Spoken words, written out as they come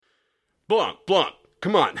Blanc,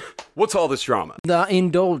 come on. What's all this drama?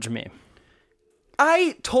 Indulge me.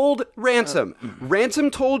 I told Ransom.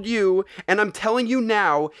 Ransom told you, and I'm telling you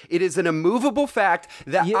now, it is an immovable fact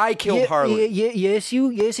that I killed Harlan. Yes,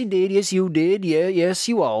 he did. Yes, you did. Yes,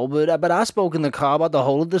 you all. But I spoke in the car about the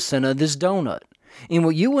hole at the center of this donut. And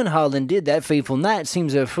what you and Harlan did that fateful night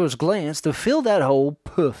seems at first glance to fill that hole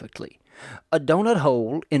perfectly. A donut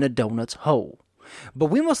hole in a donut's hole. But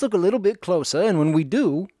we must look a little bit closer, and when we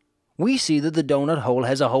do, we see that the donut hole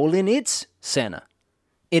has a hole in its center.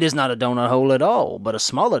 It is not a donut hole at all, but a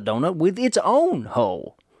smaller donut with its own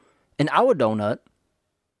hole. And our donut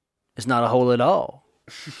is not a hole at all.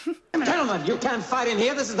 Gentlemen, you can't fight in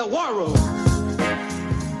here. This is the war room.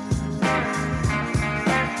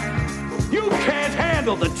 You can't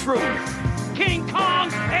handle the truth. King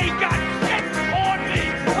Kong ain't got shit on me.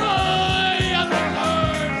 I am the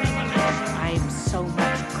third revelation. I am so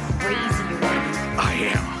much crazier than you. I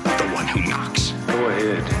am the one who knocks. Go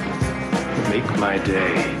ahead. Make my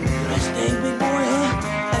day. Best thing, big boy, huh?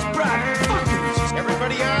 That's private. Fucking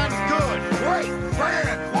Everybody on? Good. Great.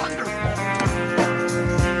 Grand. Wonderful.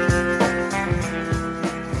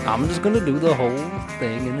 I'm just going to do the whole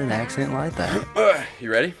thing in an accent like that.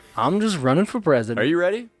 You ready? I'm just running for president. Are you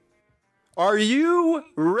ready? Are you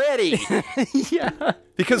ready? Yeah.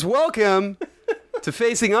 Because welcome to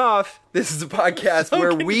Facing Off. This is a podcast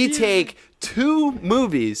where we take two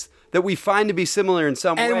movies that we find to be similar in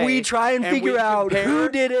some way. And we try and figure out who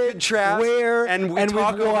did it, contrast, where, and we and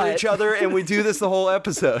talk with over what. each other, and we do this the whole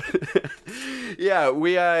episode. Yeah,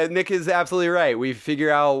 Nick is absolutely right. We figure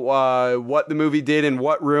out what the movie did in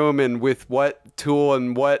what room and with what tool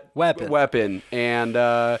and what weapon. And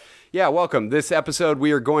yeah, welcome. This episode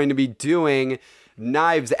we are going to be doing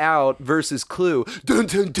Knives Out versus Clue. Dun,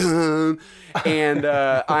 dun, dun. And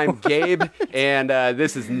I'm Gabe, and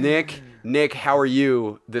this is Nick. Nick, how are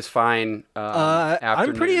you this fine afternoon?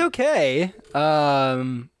 I'm pretty okay.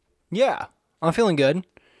 Yeah, I'm feeling good.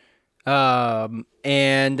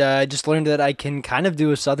 And I just learned that I can kind of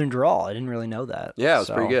do a southern drawl. I didn't really know that. Yeah, it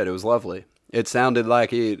was pretty good. It was lovely. It sounded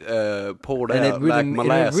like it pulled And out like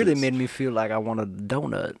molasses. it really made me feel like I wanted a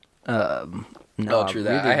donut. No, true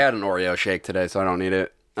that. I had an Oreo shake today, so I don't need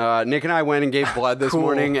it. Nick and I went and gave blood this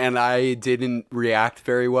morning, and I didn't react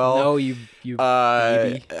very well. No, you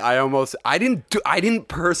baby. I didn't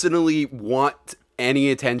personally want any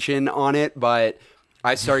attention on it, but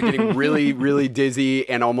I started getting really, really dizzy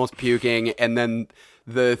and almost puking, and then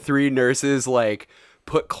the three nurses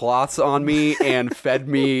put cloths on me and fed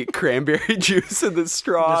me cranberry juice in the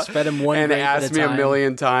straw. Just fed him one and grape asked at a me time. a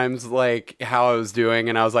million times how I was doing,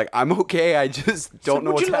 and I was like, I'm okay. I just don't know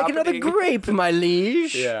what's happening. Would you like another grape, my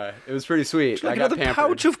liege? Yeah, it was pretty sweet. Like I got another pampered.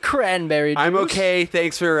 pouch of cranberry juice? I'm okay.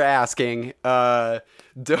 Thanks for asking.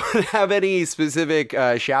 Don't have any specific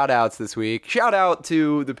shout outs this week. Shout out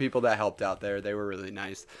to the people that helped out there. They were really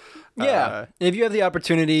nice. Yeah. If you have the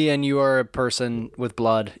opportunity and you are a person with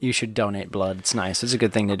blood, you should donate blood. It's nice. It's a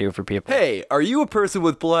good thing to do for people. Hey, are you a person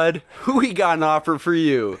with blood? We got an offer for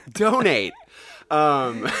you. Donate.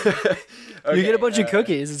 You get a bunch of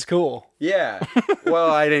cookies. It's cool. Yeah. Well,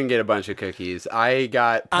 I didn't get a bunch of cookies. I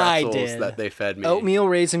got I pretzels did. that they fed me. Oatmeal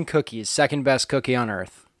raisin cookies. Second best cookie on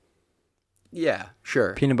earth. Yeah,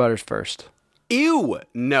 sure. Peanut butter's first. Ew.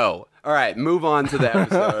 No. All right, move on to the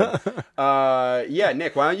episode. Yeah,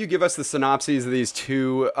 Nick, why don't you give us the synopses of these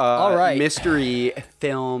two All right. mystery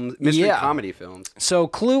comedy films? So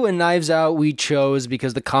Clue and Knives Out we chose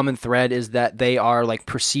because the common thread is that they are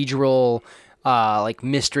procedural,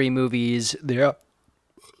 mystery movies.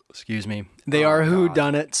 Excuse me. They are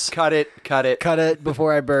whodunits. Cut it. Cut it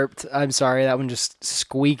before I burped. I'm sorry, that one just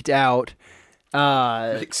squeaked out.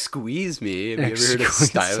 Squeeze me. Have you ever heard of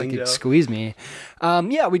styling joke? Squeeze me.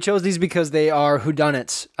 Yeah, we chose these because they are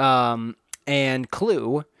whodunits. And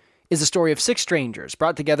Clue is a story of six strangers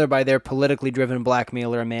brought together by their politically driven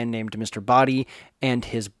blackmailer, a man named Mr. Body, and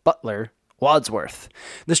his butler, Wadsworth.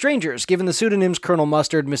 The strangers, given the pseudonyms Colonel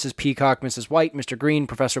Mustard, Mrs. Peacock, Mrs. White, Mr. Green,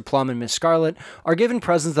 Professor Plum, and Miss Scarlet, are given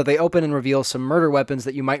presents that they open and reveal some murder weapons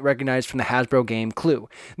that you might recognize from the Hasbro game Clue.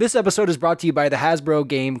 This episode is brought to you by the Hasbro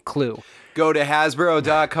game Clue. Go to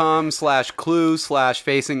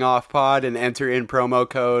hasbro.com/clue/facingoffpod and enter in promo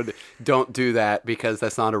code. Don't do that because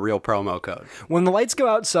that's not a real promo code. When the lights go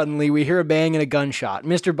out suddenly, we hear a bang and a gunshot.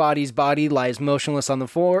 Mr. Body's body lies motionless on the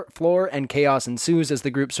floor, and chaos ensues as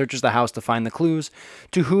the group searches the house to find the clues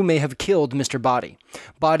to who may have killed Mr. Body.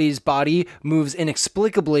 Body's body moves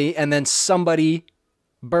inexplicably, and then somebody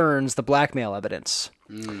burns the blackmail evidence.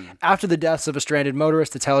 After the deaths of a stranded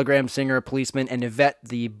motorist, a telegram singer, a policeman, and Yvette,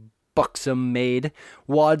 the buxom maid,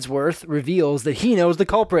 Wadsworth reveals that he knows the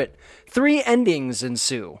culprit. Three endings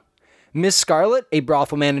ensue. Miss Scarlet, a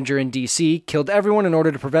brothel manager in D.C., killed everyone in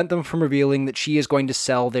order to prevent them from revealing that she is going to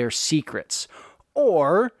sell their secrets.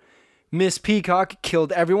 Or Miss Peacock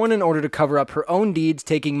killed everyone in order to cover up her own deeds,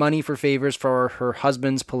 taking money for favors for her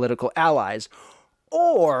husband's political allies.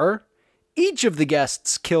 Or each of the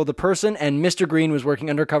guests killed a person, and Mr. Green was working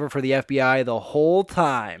undercover for the FBI the whole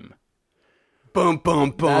time. Boom,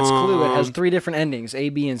 boom, boom. That's Clue. It has 3 different endings, A,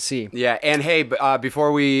 B, and C. Yeah, and hey,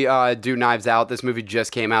 before we do Knives Out, this movie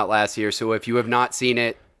just came out last year, so if you have not seen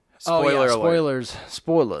it, spoiler alert.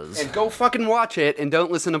 Spoilers. And go fucking watch it, and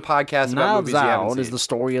don't listen to podcasts about movies Knives you haven't Out seen. is the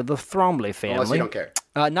story of the Thromley family. Unless you don't care.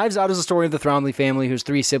 Knives Out is the story of the Thromley family, whose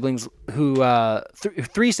 3 siblings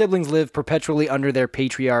three siblings live perpetually under their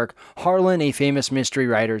patriarch, Harlan, a famous mystery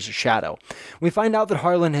writer's shadow. We find out that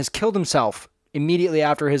Harlan has killed himself immediately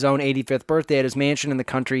after his own 85th birthday at his mansion in the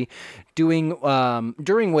country, during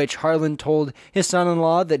which Harlan told his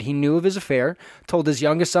son-in-law that he knew of his affair, told his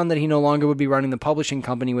youngest son that he no longer would be running the publishing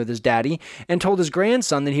company with his daddy, and told his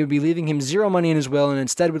grandson that he would be leaving him 0 money in his will and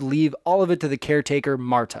instead would leave all of it to the caretaker,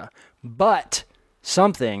 Marta. But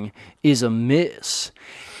something is amiss.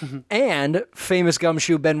 And famous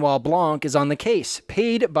gumshoe Benoit Blanc is on the case,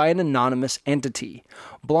 paid by an anonymous entity.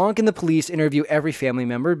 Blanc and the police interview every family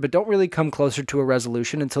member, but don't really come closer to a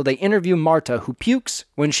resolution until they interview Marta, who pukes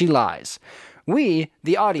when she lies. We,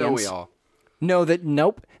 the audience, know that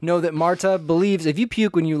Marta believes if you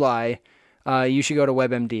puke when you lie, you should go to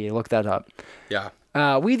WebMD. Look that up. Yeah.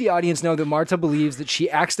 We, the audience, know that Marta believes that she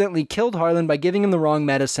accidentally killed Harlan by giving him the wrong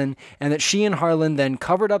medicine, and that she and Harlan then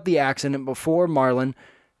covered up the accident before Harlan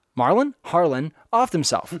offed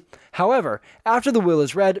himself. However, after the will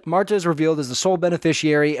is read, Marta is revealed as the sole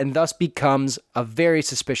beneficiary and thus becomes a very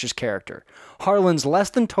suspicious character. Harlan's less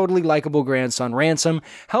than totally likable grandson, Ransom,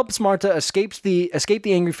 helps Marta escape the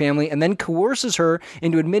angry family and then coerces her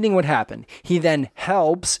into admitting what happened. He then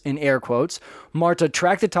helps, in air quotes, Marta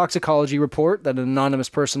track the toxicology report that an anonymous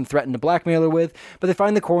person threatened to blackmail her with, but they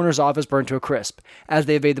find the coroner's office burnt to a crisp. As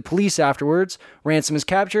they evade the police afterwards, Ransom is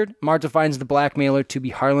captured. Marta finds the blackmailer to be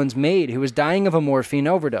Harlan's maid, who is dying of a morphine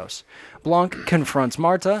overdose. Blanc confronts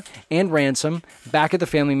Marta and Ransom back at the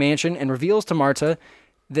family mansion and reveals to Marta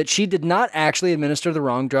that she did not actually administer the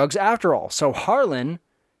wrong drugs after all. So Harlan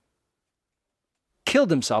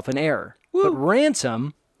killed himself in error. Woo. But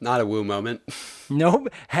Ransom... Not a woo moment. Nope,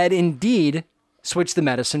 had indeed switched the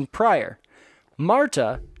medicine prior.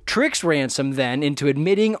 Marta tricks Ransom then into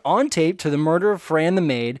admitting on tape to the murder of Fran the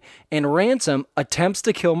maid, and Ransom attempts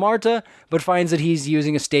to kill Marta, but finds that he's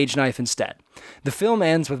using a stage knife instead. The film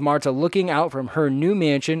ends with Marta looking out from her new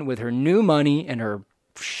mansion with her new money and her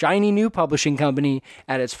shiny new publishing company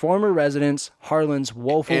at its former residence, Harlan's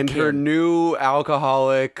woeful and kin. her new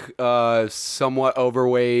alcoholic, somewhat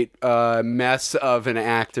overweight mess of an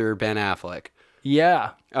actor, Ben Affleck.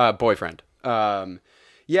 Yeah. Boyfriend. So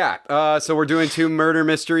we're doing 2 murder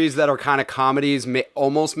mysteries that are kind of comedies,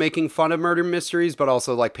 almost making fun of murder mysteries, but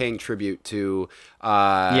also like paying tribute to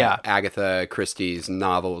Agatha Christie's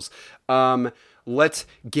novels. Let's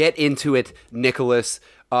get into it, Nicholas.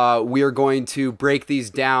 We are going to break these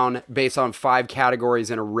down based on 5 categories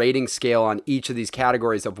and a rating scale on each of these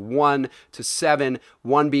categories of 1 to 7,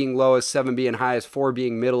 1 being lowest, 7 being highest, 4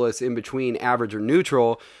 being middleest, in between, average, or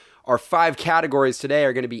neutral. Our 5 categories today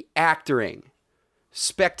are going to be acting,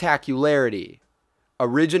 spectacularity,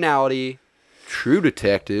 originality, true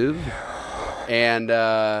detective, and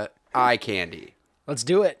eye candy. Let's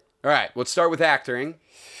do it. All right, let's start with acting.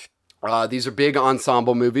 These are big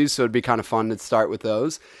ensemble movies, so it'd be kind of fun to start with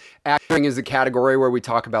those. Acting is a category where we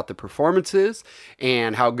talk about the performances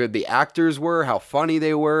and how good the actors were, how funny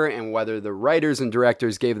they were, and whether the writers and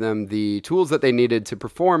directors gave them the tools that they needed to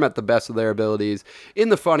perform at the best of their abilities in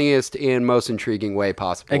the funniest and most intriguing way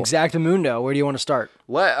possible. Exactamundo. Where do you want to start?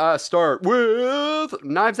 Let us start with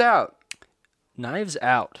Knives Out. Knives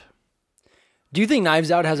Out. Do you think Knives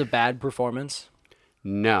Out has a bad performance?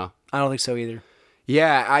 No. I don't think so either.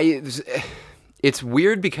 Yeah, it's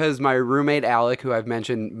weird because my roommate Alec, who I've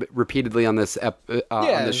mentioned repeatedly on this on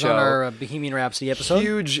the show, on our Bohemian Rhapsody episode,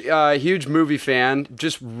 huge movie fan,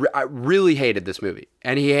 just really hated this movie,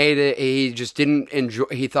 and he just didn't enjoy.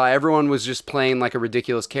 He thought everyone was just playing like a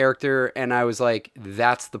ridiculous character, and I was like,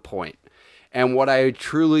 that's the point. And what I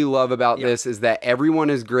truly love about this is that everyone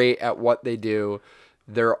is great at what they do.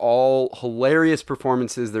 They're all hilarious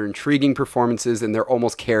performances. They're intriguing performances, and they're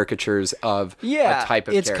almost caricatures of a type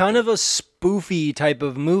of character. It's kind of a spoofy type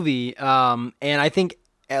of movie, and I think,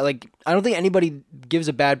 I don't think anybody gives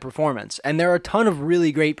a bad performance. And there are a ton of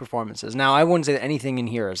really great performances. Now, I wouldn't say that anything in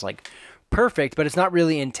here is perfect, but it's not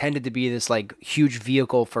really intended to be this huge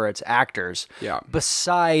vehicle for its actors. Yeah.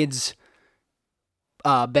 Besides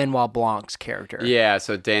Benoit Blanc's character. Yeah,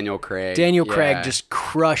 so Daniel Craig. Daniel Craig just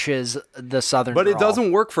crushes the Southern But drawl. it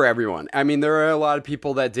doesn't work for everyone. I mean, there are a lot of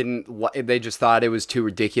people that they just thought it was too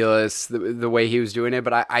ridiculous the way he was doing it.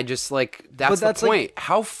 But I just like, that's the point.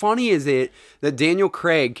 How funny is it that Daniel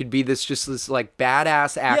Craig could be this like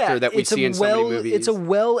badass actor that we see in so many movies? It's a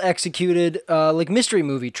well executed like mystery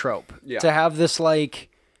movie trope to have this like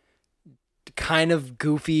kind of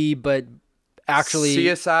goofy but actually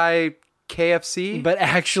CSI KFC, but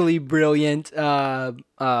actually brilliant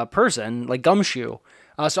person like Gumshoe.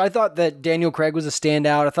 So I thought that Daniel Craig was a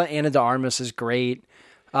standout. I thought Ana de Armas is great.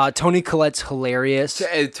 Toni Collette's hilarious.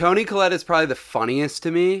 Toni Collette is probably the funniest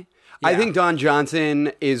to me. Yeah. I think Don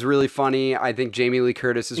Johnson is really funny. I think Jamie Lee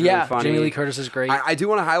Curtis is really funny. Jamie Lee Curtis is great. I do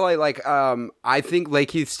want to highlight, like, I think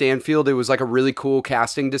Lakeith Stanfield, it was like a really cool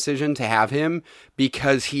casting decision to have him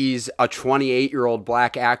because he's a 28-year-old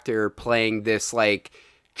black actor playing this, like,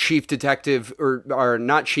 chief detective, or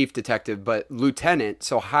not chief detective, but lieutenant,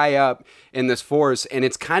 so high up in this force. And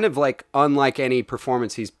it's kind of like unlike any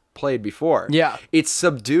performance he's played before. Yeah. It's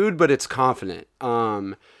subdued, but it's confident.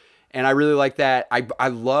 And I really like that. I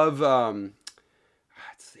love, I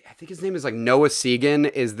think his name is like Noah Segan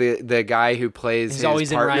is the guy who plays his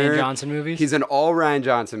always partner. in Rian Johnson movies. He's in all Rian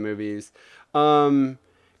Johnson movies.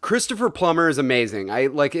 Christopher Plummer is amazing. I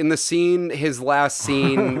like in the scene, his last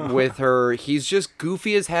scene with her, he's just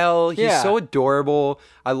goofy as hell. He's so adorable.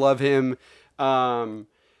 I love him.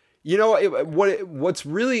 You know, what's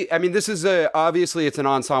really, I mean, this is obviously it's an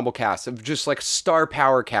ensemble cast of just like star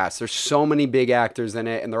power cast. There's so many big actors in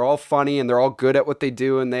it and they're all funny and they're all good at what they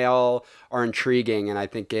do and they all are intriguing. And I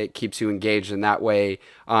think it keeps you engaged in that way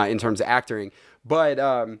in terms of acting. But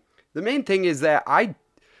the main thing is that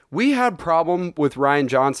we had problem with Rian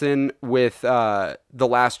Johnson with The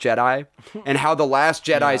Last Jedi and how The Last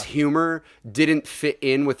Jedi's humor didn't fit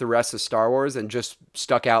in with the rest of Star Wars and just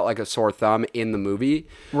stuck out like a sore thumb in the movie.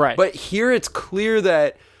 Right. But here it's clear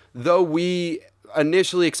that though we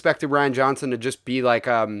initially expected Rian Johnson to just be like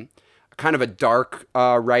kind of a dark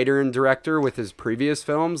writer and director with his previous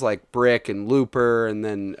films like Brick and Looper and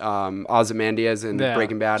then Ozymandias and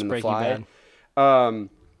Breaking Bad and The Fly. Bad.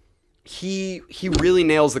 He really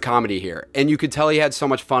nails the comedy here, and you could tell he had so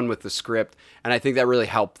much fun with the script, and I think that really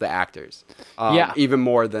helped the actors, even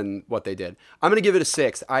more than what they did. I'm gonna give it a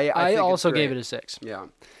 6. I also gave it a 6. Yeah,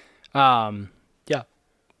 yeah.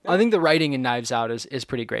 I think the writing in Knives Out is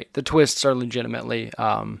pretty great. The twists are legitimately,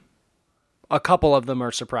 a couple of them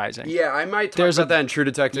are surprising. Yeah, I might talk about that in True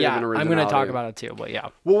Detective. Yeah, and I'm going to talk about it too, but yeah.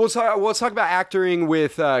 Well, let's talk about acting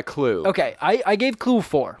with Clue. Okay, I gave Clue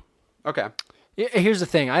 4. Okay. Here's the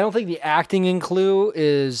thing. I don't think the acting in Clue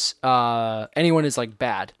is anyone is like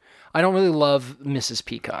bad. I don't really love Mrs.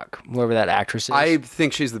 Peacock, whoever that actress is. I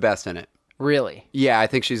think she's the best in it. Really? Yeah, I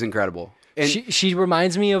think she's incredible. And she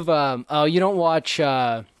reminds me of you don't watch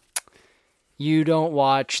that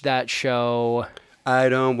show. I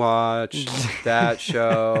don't watch that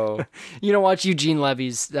show. You don't watch Eugene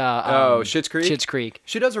Levy's Schitt's Creek? Schitt's Creek.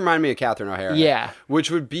 She does remind me of Catherine O'Hara. Yeah.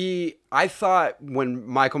 Which would be, I thought when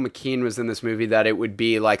Michael McKean was in this movie that it would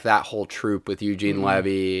be like that whole troupe with Eugene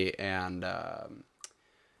Levy and the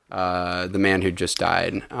man who just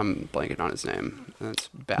died. I'm blanking on his name. That's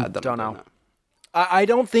bad. Don't know. I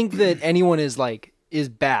don't think that anyone is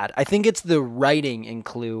bad. I think it's the writing in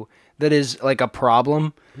Clue that is like a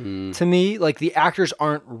problem to me. Like the actors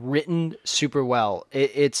aren't written super well.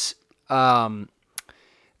 It's the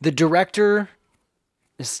director.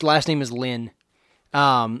 His last name is Lin.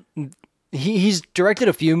 He's directed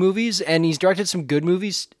a few movies and he's directed some good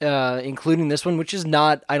movies, including this one, which is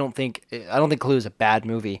not. I don't think Clue is a bad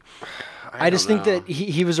movie. I just think that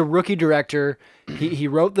he was a rookie director. He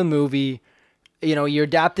wrote the movie. You know, you're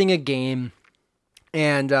adapting a game.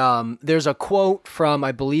 And there's a quote from,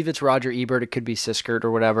 I believe it's Roger Ebert, it could be Siskert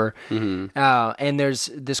or whatever. Mm-hmm. And there's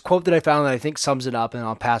this quote that I found that I think sums it up, and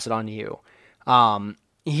I'll pass it on to you.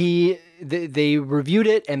 They reviewed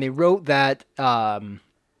it, and they wrote that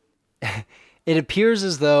it appears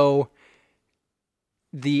as though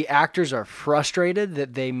the actors are frustrated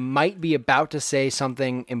that they might be about to say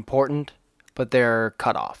something important, but they're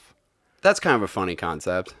cut off. That's kind of a funny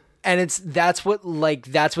concept. And that's what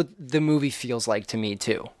the movie feels like to me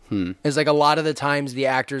too. It's like a lot of the times the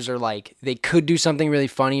actors are like, they could do something really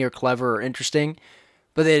funny or clever or interesting,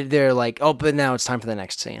 but they're like, oh, but now it's time for the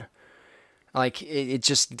next scene. Like it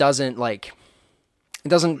just doesn't like, it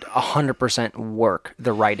doesn't 100% work,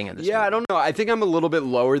 the writing of this movie. I don't know. I think I'm a little bit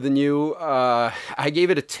lower than you. I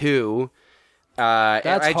gave it a 2. That's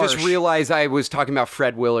I harsh. just realized I was talking about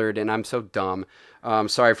Fred Willard and I'm so dumb.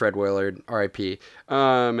 Sorry, Fred Willard, R.I.P.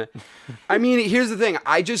 I mean, here's the thing.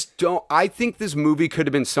 I think this movie could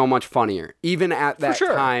have been so much funnier. Even at that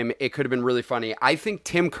time, it could have been really funny. I think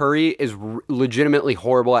Tim Curry is legitimately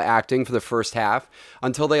horrible at acting for the first half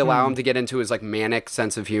until they allow him to get into his like manic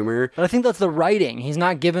sense of humor. But I think that's the writing. He's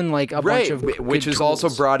not given like a bunch of which is tools.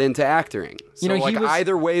 also brought into acting. So like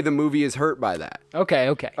either way, the movie is hurt by that.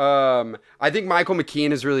 Okay. I think Michael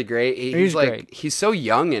McKean is really great. He's like great. He's so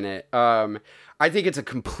young in it. I think it's a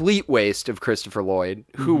complete waste of Christopher Lloyd,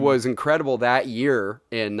 who was incredible that year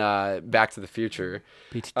in Back to the Future.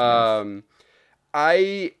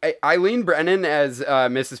 Eileen Brennan as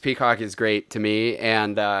Mrs. Peacock is great to me,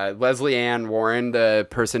 and Leslie Ann Warren, the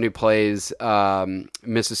person who plays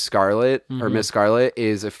Mrs. Scarlet or Miss Scarlet,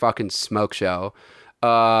 is a fucking smoke show.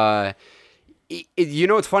 You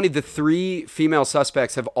know what's funny? The 3 female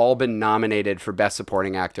suspects have all been nominated for Best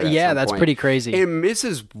Supporting Actor. Yeah, that's pretty crazy. And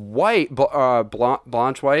Mrs. White,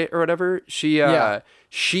 Blanche White or whatever, she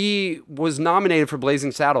was nominated for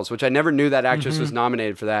Blazing Saddles, which I never knew that actress was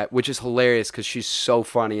nominated for that, which is hilarious because she's so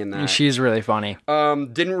funny in that. She's really funny.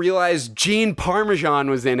 Didn't realize Gene Parmesan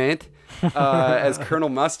was in it. As Colonel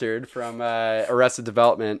Mustard from Arrested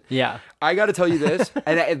Development. Yeah. I got to tell you this,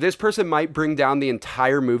 and this person might bring down the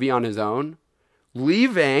entire movie on his own. Li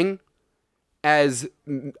Vang as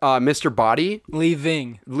Mr. Body. Li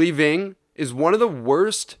Ving is one of the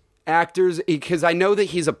worst actors, because I know that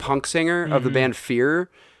he's a punk singer of the band Fear.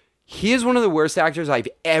 He is one of the worst actors I've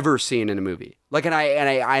ever seen in a movie. Like, and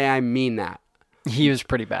I mean that. He was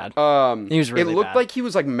pretty bad. He was really bad. It looked like he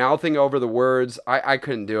was like mouthing over the words. I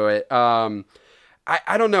couldn't do it.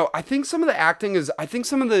 I don't know. I think some of the acting is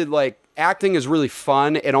really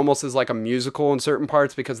fun. It almost is like a musical in certain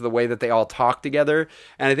parts because of the way that they all talk together.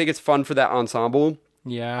 And I think it's fun for that ensemble.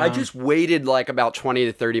 Yeah. I just waited like about 20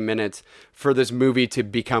 to 30 minutes for this movie to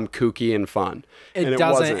become kooky and fun. It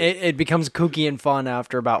doesn't. It becomes kooky and fun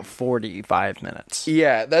after about 45 minutes.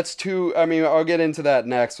 Yeah, that's too... I mean, I'll get into that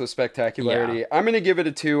next with Spectacularity. Yeah. I'm going to give it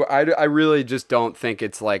a 2. I really just don't think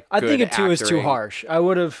it's like I think a 2 acting. is too harsh. I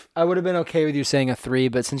would have been okay with you saying a 3,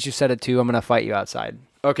 but since you said a 2, I'm going to fight you outside.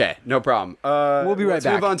 Okay, no problem. We'll be right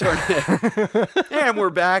back. Move on to our and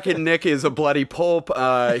we're back, and Nick is a bloody pulp.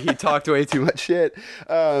 He talked way too much shit.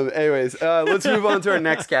 Anyways, let's move on to our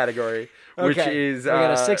next category, which is... we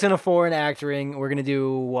got a 6 and a 4 in acting. We're going to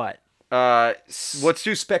do what? Let's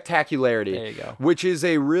do Spectacularity. There you go. Which is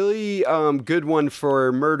a really good one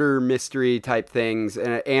for murder mystery type things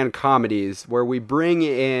and comedies, where we bring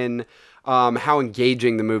in... how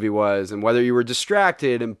engaging the movie was, and whether you were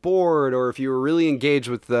distracted and bored, or if you were really engaged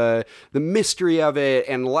with the mystery of it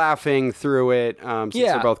and laughing through it. Since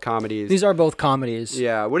they're both comedies. These are both comedies.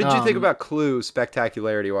 Yeah. What did you think about Clue,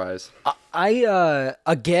 spectacularity wise?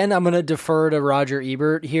 Again, I'm gonna defer to Roger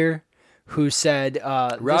Ebert here, who said,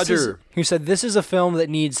 who said this is a film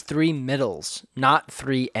that needs 3 middles, not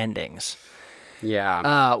 3 endings.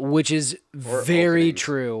 Yeah. Which is very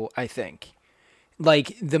true, I think.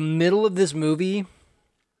 Like, the middle of this movie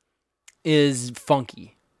is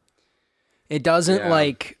funky. It doesn't,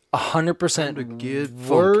 like, 100%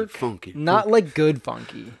 work. Funky. Not like good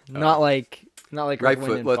funky. Not like right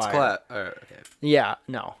foot, let's clap. All right, okay. Yeah,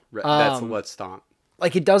 no. That's let's stomp.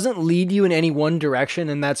 Like, it doesn't lead you in any one direction,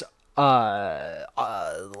 and that's,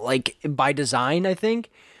 like, by design, I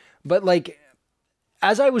think. But, like...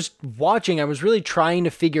 As I was watching, I was really trying to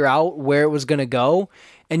figure out where it was going to go,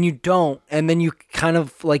 and you don't. And then you kind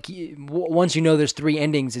of, like, once you know there's 3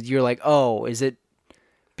 endings, you're like, oh, is it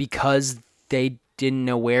because they didn't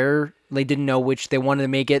know where, they didn't know which, they wanted to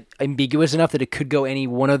make it ambiguous enough that it could go any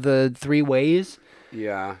one of the 3 ways?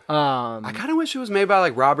 Yeah. I kind of wish it was made by,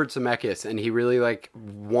 like, Robert Zemeckis, and he really, like,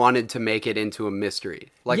 wanted to make it into a mystery.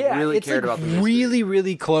 Like, really cared about the mystery. Really,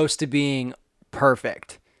 really close to being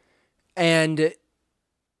perfect. And...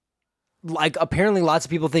 like, apparently lots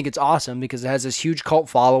of people think it's awesome because it has this huge cult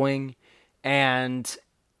following, and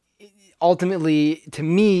ultimately, to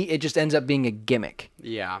me, it just ends up being a gimmick.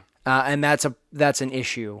 Yeah. And that's an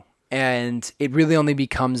issue. And it really only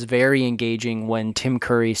becomes very engaging when Tim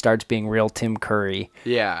Curry starts being real Tim Curry.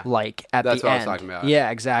 Yeah. Like, at the end. That's what I was talking about.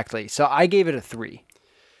 Yeah, exactly. So I gave it a 3.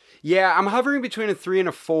 Yeah, I'm hovering between a 3 and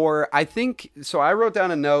a 4. I think, so I wrote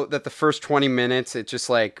down a note that the first 20 minutes, it just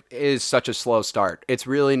like is such a slow start. It's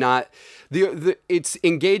really not, it's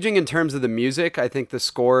engaging in terms of the music. I think the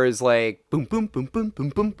score is like boom, boom, boom, boom, boom,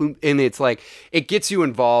 boom, boom, and it's like it gets you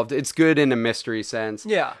involved. It's good in a mystery sense.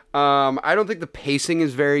 Yeah. I don't think the pacing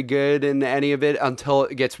is very good in any of it until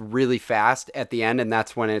it gets really fast at the end, and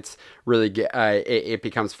that's when it's really it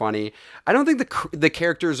becomes funny. I don't think the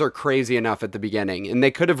characters are crazy enough at the beginning, and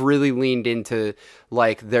they could have really leaned into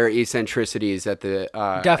like their eccentricities at the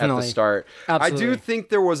start. Absolutely. I do think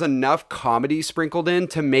there was enough comedy sprinkled in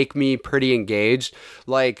to make me pretty engaged.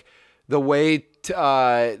 Like the way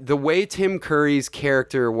Tim Curry's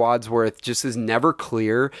character Wadsworth just is never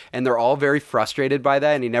clear, and they're all very frustrated by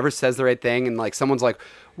that, and he never says the right thing, and like someone's like,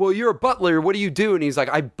 well, you're a butler, what do you do? And he's like,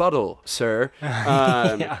 I buttle, sir.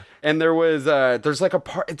 Yeah. And there's like a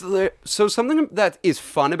part, so something that is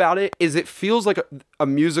fun about it is it feels like a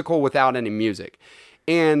musical without any music.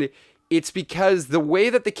 And it's because the way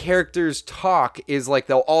that the characters talk is like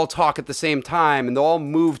they'll all talk at the same time, and they'll all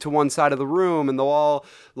move to one side of the room, and they'll all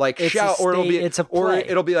like shout, or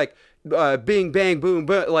it'll be like bing bang boom,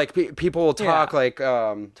 but like people will talk like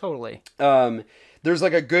totally. There's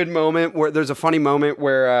like there's a funny moment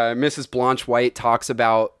where Mrs. Blanche White talks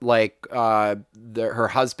about like her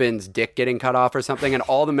husband's dick getting cut off or something, and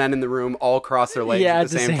all the men in the room all cross their legs at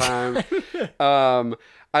the same time.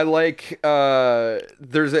 I like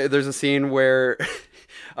there's a scene where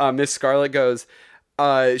Miss Scarlet goes,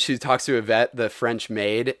 she talks to Yvette, the French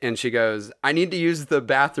maid, and she goes, I need to use the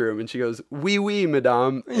bathroom. And she goes, oui, oui,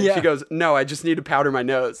 madame. And she goes, no, I just need to powder my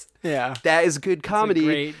nose. Yeah. That is good comedy.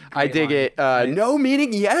 Great I dig line. it. No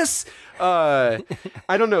meaning yes. I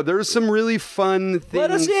don't know. There's some really fun things.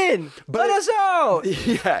 Let us in. Let us out.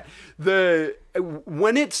 Yeah.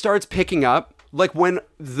 When it starts picking up, like when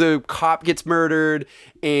the cop gets murdered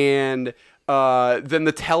and then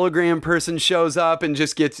the telegram person shows up and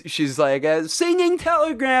she's like singing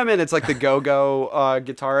telegram, and it's like the go-go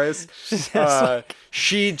guitarist.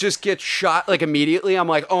 She just gets shot like immediately. I'm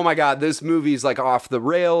like, oh my God, this movie's like off the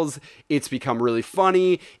rails. It's become really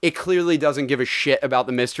funny. It clearly doesn't give a shit about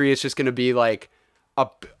the mystery. It's just going to be like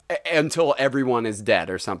until everyone is dead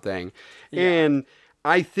or something. Yeah. And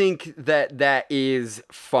I think that is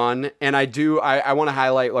fun, and I want to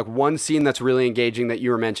highlight like one scene that's really engaging that you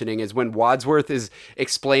were mentioning is when Wadsworth is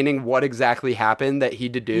explaining what exactly happened that he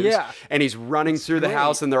deduced, and he's running through the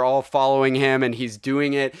house, and they're all following him, and he's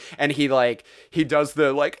doing it, and he does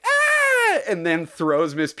the like and then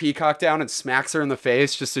throws Miss Peacock down and smacks her in the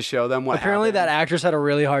face just to show them what Apparently happened. That actress had a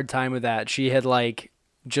really hard time with that. She had like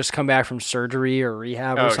just come back from surgery or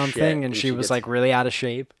rehab or something, and she was like really out of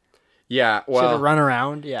shape. Yeah, well, she had to run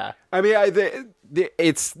around. Yeah, I mean,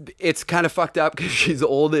 it's kind of fucked up because she's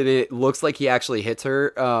old and it looks like he actually hits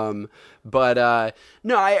her. But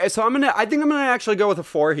no, I think I'm gonna actually go with a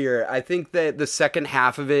 4 here. I think that the second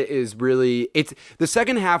half of it is really the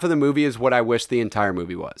second half of the movie is what I wish the entire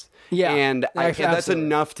movie was. Yeah, and that's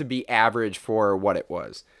enough to be average for what it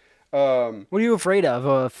was. What are you afraid of?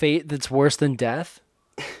 A fate that's worse than death?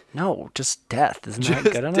 No, just death. Isn't that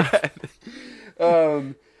good enough?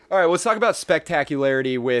 All right, let's talk about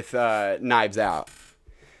spectacularity with Knives Out.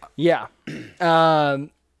 Yeah.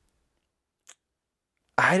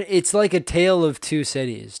 It's like a tale of two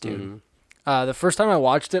cities, dude. Mm-hmm. The first time I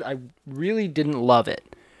watched it, I really didn't love it.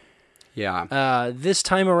 Yeah. This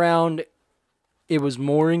time around, it was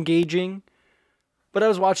more engaging, but I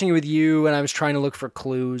was watching it with you, and I was trying to look for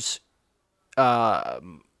clues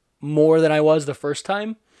more than I was the first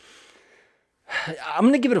time. I'm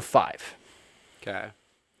going to give it a 5. Okay.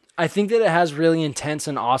 I think that it has really intense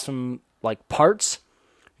and awesome like parts,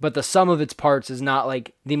 but the sum of its parts is not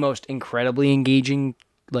like the most incredibly engaging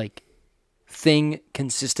like thing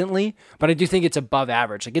consistently, but I do think it's above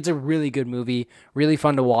average. Like it's a really good movie, really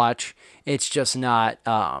fun to watch. It's just not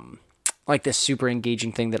like this super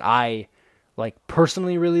engaging thing that I like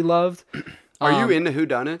personally really loved. Are you into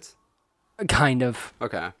whodunits? Kind of.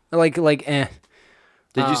 Okay. Like Did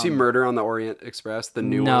you see Murder on the Orient Express, the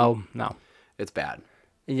new one? No. It's bad.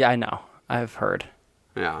 Yeah, I know. I've heard.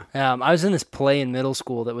 Yeah. I was in this play in middle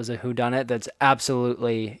school that was a whodunit that's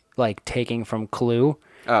absolutely like taking from Clue.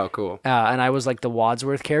 Oh, cool. And I was like the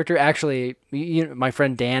Wadsworth character. Actually, my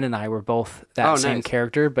friend Dan and I were both that same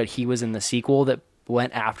character, but he was in the sequel that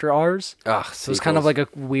went after ours. So it was kind of like a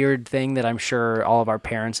weird thing that I'm sure all of our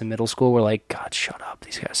parents in middle school were like, God, shut up.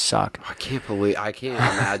 These guys suck. I can't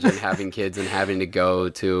imagine having kids and having to go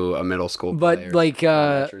to a middle school play. But like,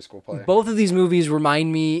 both of these movies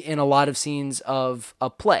remind me in a lot of scenes of a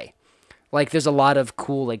play. Like there's a lot of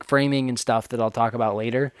cool like framing and stuff that I'll talk about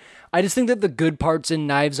later. I just think that the good parts in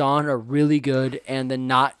Knives On are really good and the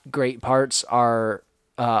not great parts are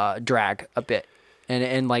drag a bit.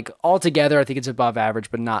 And like altogether, I think it's above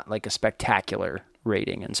average, but not like a spectacular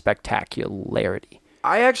rating and spectacularity.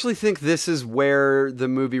 I actually think this is where the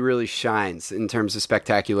movie really shines in terms of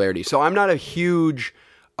spectacularity. So I'm not a huge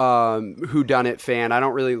whodunit fan. I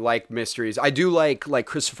don't really like mysteries. I do like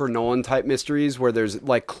Christopher Nolan type mysteries where there's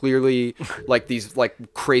like clearly like these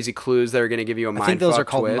like crazy clues that are going to give you a mindfuck. I think those are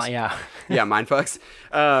called yeah mindfucks.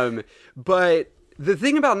 But the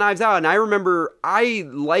thing about Knives Out, and I remember I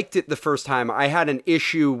liked it the first time. I had an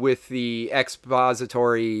issue with the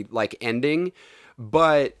expository like ending,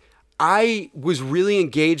 but I was really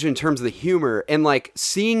engaged in terms of the humor and like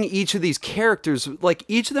seeing each of these characters, like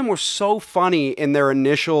each of them were so funny in their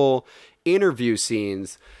initial interview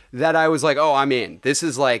scenes that I was like, oh, I'm in. This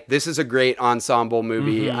is a great ensemble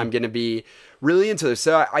movie. I'm going to be really into this.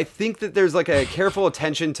 So I think that there's like a careful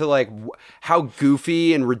attention to like how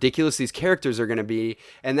goofy and ridiculous these characters are going to be.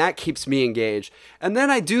 And that keeps me engaged. And then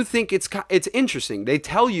I do think it's interesting. They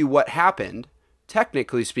tell you what happened.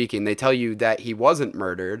 Technically speaking, they tell you that he wasn't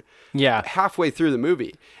murdered. Yeah. Halfway through the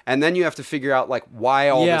movie, and then you have to figure out like why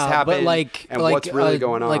all this happened and what's really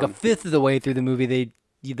going on. Like a fifth of the way through the movie,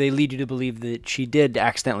 they lead you to believe that she did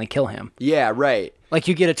accidentally kill him. Yeah, right. Like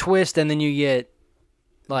you get a twist, and then you get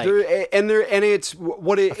like it's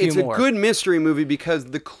a good mystery movie because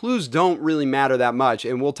the clues don't really matter that much,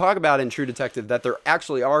 and we'll talk about in True Detective that there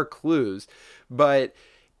actually are clues, but.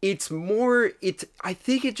 I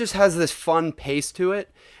think it just has this fun pace to it.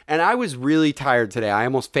 And I was really tired today. I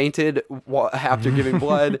almost fainted after giving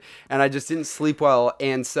blood and I just didn't sleep well.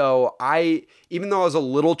 And so even though I was a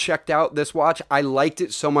little checked out this watch, I liked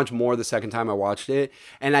it so much more the second time I watched it.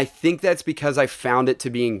 And I think that's because I found it to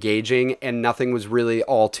be engaging and nothing was really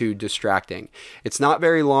all too distracting. It's not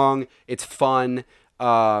very long. It's fun.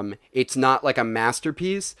 It's not like a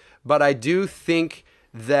masterpiece, but I do think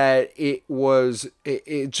that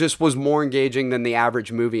it just was more engaging than the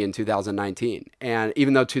average movie in 2019. And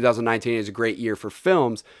even though 2019 is a great year for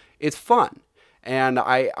films, it's fun. And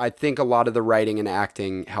I think a lot of the writing and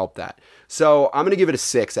acting helped that. So I'm going to give it a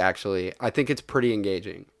 6, actually. I think it's pretty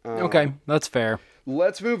engaging. Okay, that's fair.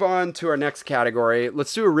 Let's move on to our next category.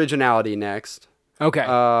 Let's do originality next. Okay.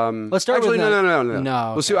 Let's start with... No.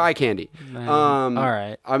 No. Let's do eye candy. All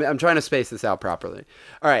right. I'm trying to space this out properly.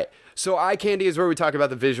 All right. So eye candy is where we talk about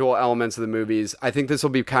the visual elements of the movies. I think this will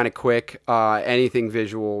be kind of quick. Anything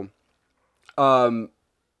visual. Since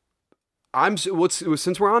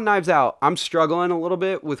we're on Knives Out, I'm struggling a little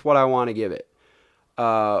bit with what I want to give it.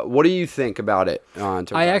 What do you think about it?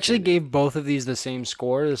 I actually gave both of these the same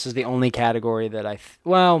score. This is the only category that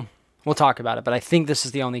we'll talk about it, but I think this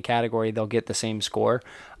is the only category they'll get the same score.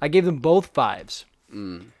 I gave them both 5s.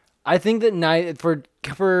 I think that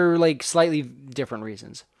for like slightly different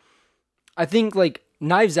reasons. I think like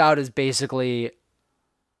Knives Out is basically,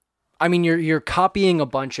 I mean, you're copying a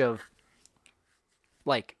bunch of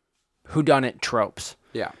like whodunit tropes.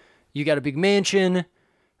 Yeah. You got a big mansion.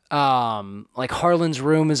 Like Harlan's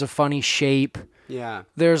room is a funny shape. Yeah.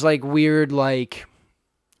 There's like weird like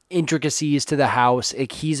intricacies to the house.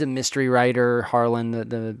 Like, he's a mystery writer, Harlan,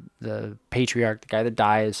 the patriarch, the guy that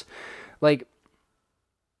dies. Like,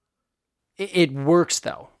 it works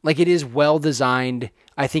though. Like, it is well designed.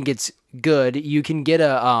 I think it's good. You can get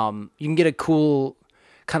a cool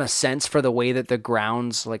kind of sense for the way that the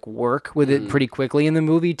grounds like work with it pretty quickly in the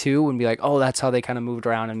movie too, and be like, oh, that's how they kind of moved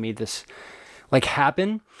around and made this like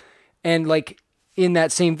happen. And like in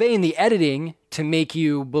that same vein, the editing to make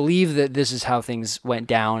you believe that this is how things went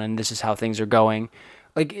down and this is how things are going,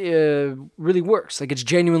 like really works. Like, it's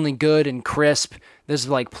genuinely good and crisp. There's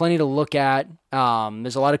like plenty to look at.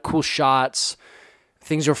 There's a lot of cool shots.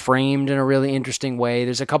 Things are framed in a really interesting way.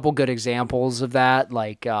 There's a couple good examples of that,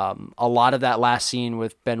 like a lot of that last scene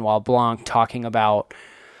with Benoit Blanc talking about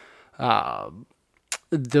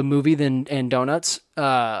the movie and Donuts.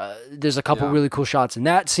 There's a couple really cool shots in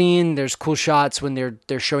that scene. There's cool shots when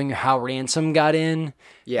they're showing you how Ransom got in.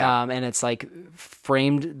 Yeah. And it's like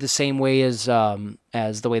framed the same way as the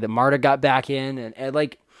way that Marta got back in, and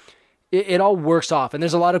like it all works off. And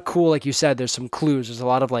there's a lot of cool, like you said, there's some clues. There's a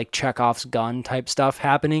lot of like Chekhov's gun type stuff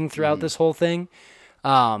happening throughout this whole thing.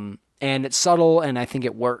 And it's subtle, and I think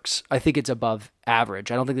it works. I think it's above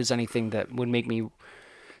average. I don't think there's anything that would make me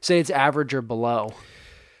say it's average or below.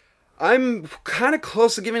 I'm kind of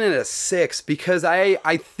close to giving it a 6 because I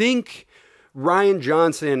think Rian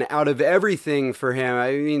Johnson, out of everything for him,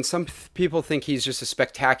 I mean, some people think he's just a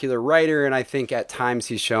spectacular writer, and I think at times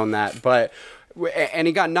he's shown that, and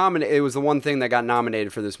he got nominated. It was the one thing that got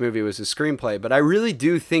nominated for this movie was his screenplay, but I really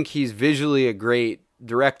do think he's visually a great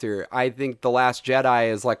director. I think The Last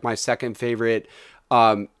Jedi is like my second favorite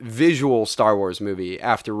visual Star Wars movie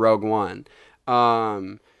after Rogue One.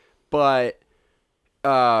 But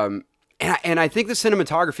and I think the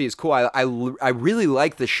cinematography is cool. I really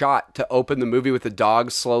like the shot to open the movie with the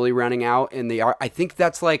dog slowly running out in the. I think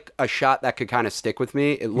that's like a shot that could kind of stick with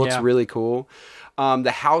me. It looks really cool.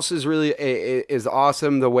 The house is really is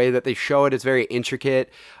awesome. The way that they show it is very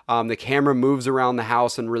intricate. The camera moves around the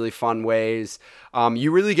house in really fun ways.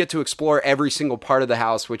 You really get to explore every single part of the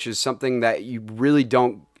house, which is something that you really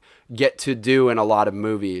don't get to do in a lot of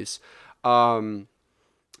movies.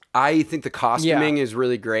 I think the costuming is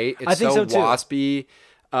really great. It's so waspy.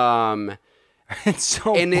 It's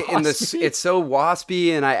so waspy. It's so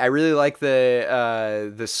waspy, and I really like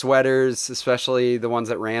the sweaters, especially the ones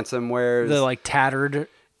that Ransom wears. The like tattered,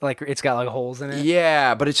 like it's got like holes in it.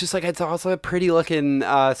 Yeah, but it's just like it's also a pretty looking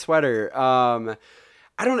sweater.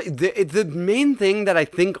 I don't know. The main thing that I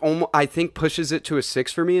think pushes it to a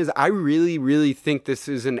 6 for me is I really, really think this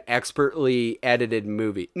is an expertly edited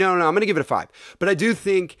movie. No, I'm going to give it a 5. But I do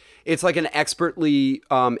think it's like an expertly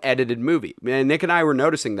edited movie. And Nick and I were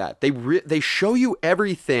noticing that. They show you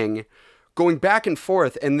everything going back and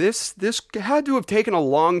forth. And this had to have taken a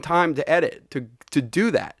long time to edit, to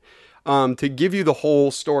do that, to give you the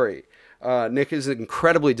whole story. Nick is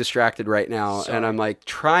incredibly distracted right now, and I'm like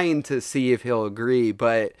trying to see if he'll agree.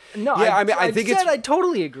 But no, yeah, I think I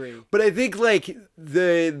totally agree. But I think like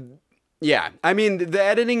the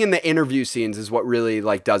editing and the interview scenes is what really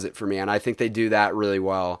like does it for me, and I think they do that really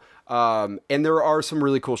well. And there are some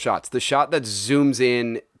really cool shots. The shot that zooms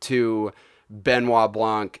in to Benoit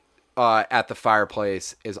Blanc at the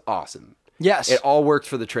fireplace is awesome. Yes, it all worked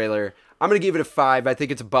for the trailer. I'm going to give it a 5. I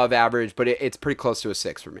think it's above average, but it's pretty close to a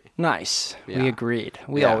 6 for me. Nice. Yeah. We agreed.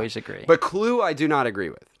 We always agree. But Clue, I do not agree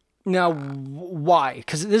with. Now, why?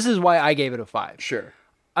 Because this is why I gave it a 5. Sure.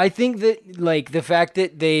 I think that, like, the fact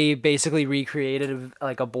that they basically recreated,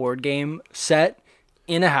 like, a board game set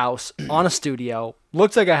in a house, on a studio,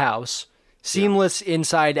 looks like a house, seamless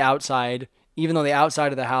inside, outside, even though the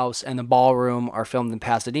outside of the house and the ballroom are filmed in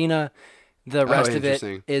Pasadena, the rest of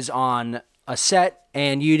it is on a set,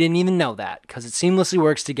 and you didn't even know that because it seamlessly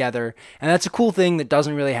works together. And that's a cool thing that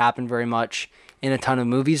doesn't really happen very much in a ton of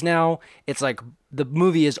movies now. It's like the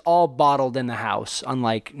movie is all bottled in the house,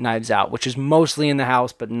 unlike Knives Out, which is mostly in the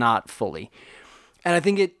house but not fully. And I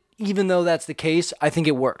think even though that's the case, I think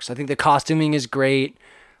it works. I think the costuming is great.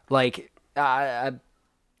 Like, I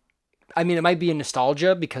mean, it might be a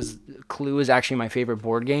nostalgia because Clue is actually my favorite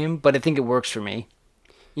board game, but I think it works for me.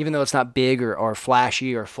 Even though it's not big or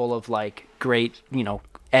flashy or full of like great,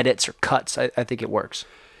 edits or cuts, I think it works.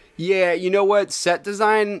 Yeah, you know what? Set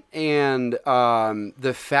design and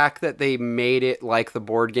the fact that they made it like the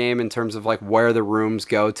board game in terms of like where the rooms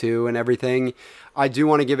go to and everything, I do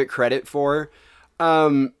want to give it credit for.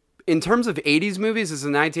 In terms of 80s movies, it's a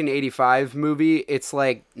 1985 movie. It's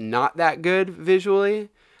like not that good visually.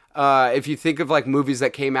 If you think of like movies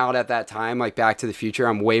that came out at that time, like Back to the Future,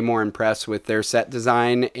 I'm way more impressed with their set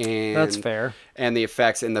design and that's fair, and the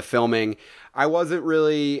effects and the filming. I wasn't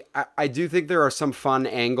really. I do think there are some fun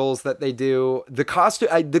angles that they do. The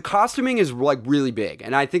costuming is like really big,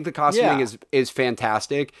 and I think the costuming is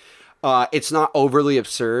fantastic. It's not overly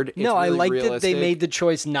absurd. It's I really like realistic. that they made the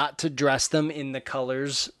choice not to dress them in the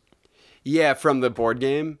colors. Yeah, from the board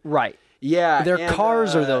game, right? Yeah, their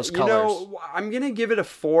cars are those colors. I'm gonna give it a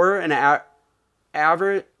 4 and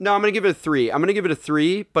average. No, I'm gonna give it a 3. I'm gonna give it a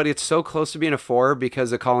 3, but it's so close to being a 4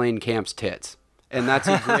 because of Colleen Camp's tits, and that's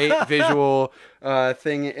a great visual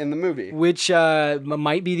thing in the movie. Which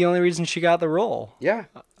might be the only reason she got the role. Yeah,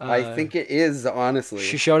 I think it is, honestly.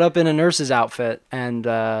 She showed up in a nurse's outfit, and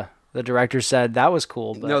the director said that was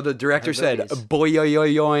cool. But no, the director said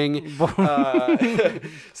boing.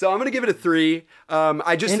 So I'm gonna give it a 3.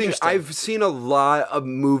 I just think I've seen a lot of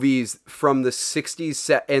movies from the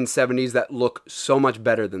 60s and 70s that look so much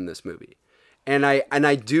better than this movie, and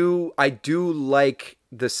I do like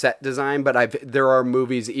the set design, but there are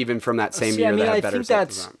movies even from that same year that have better set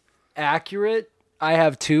design. I think that's accurate. I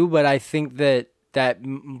have too, but I think that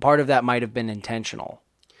part of that might have been intentional.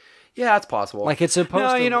 Yeah, that's possible. Like it's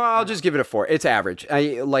supposed to... No, I'll just give it a 4. It's average.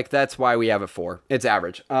 That's why we have a 4. It's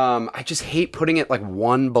average. I just hate putting it like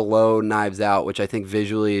one below Knives Out, which I think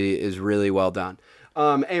visually is really well done.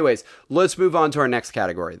 Anyways, let's move on to our next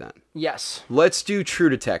category then. Yes. Let's do True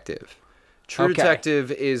Detective. True Detective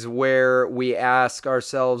is where we ask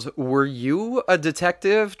ourselves, were you a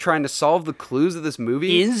detective trying to solve the clues of this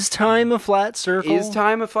movie? Is time a flat circle? Is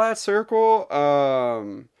time a flat circle?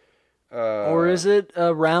 Or is it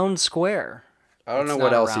a round square? I don't know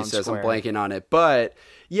what else he says. I'm blanking on it. But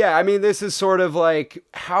yeah, I mean, this is sort of like,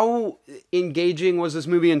 how engaging was this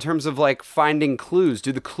movie in terms of like finding clues?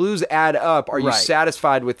 Do the clues add up? Are you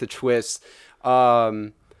satisfied with the twists?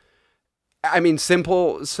 I mean,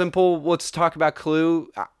 simple. Let's talk about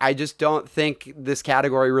Clue. I just don't think this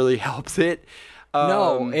category really helps it.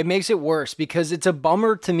 No, it makes it worse because it's a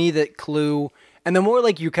bummer to me that Clue, and the more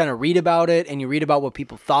like you kind of read about it and you read about what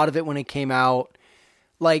people thought of it when it came out,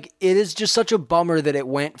 like it is just such a bummer that it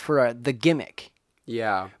went for the gimmick.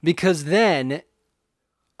 Yeah. Because then,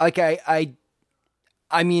 like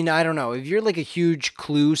I mean, I don't know, if you're like a huge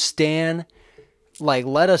Clue stan, like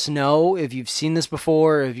let us know if you've seen this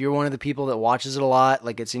before, if you're one of the people that watches it a lot,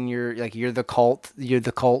 like it's in your, like you're the cult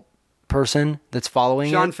person that's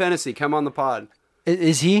following Sean it. Fennessy, come on the pod.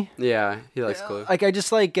 Is he? Yeah, he likes Clue. Like I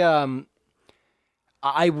just like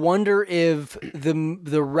I wonder if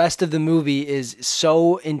the rest of the movie is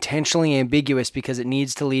so intentionally ambiguous because it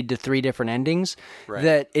needs to lead to 3 different endings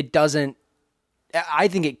that it doesn't. I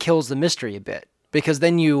think it kills the mystery a bit because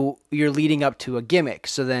then you're leading up to a gimmick.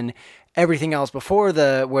 So then everything else before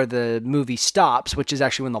where the movie stops, which is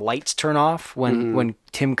actually when the lights turn off, when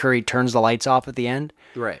Tim Curry turns the lights off at the end.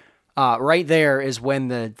 Right. Right there is when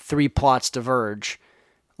the 3 plots diverge.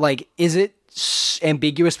 Like, is it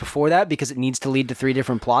ambiguous before that because it needs to lead to 3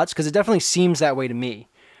 different plots? Because it definitely seems that way to me.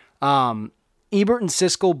 Ebert and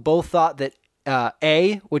Siskel both thought that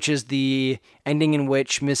A, which is the ending in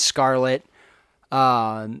which Miss Scarlet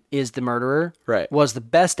is the murderer, was the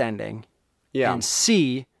best ending. Yeah. And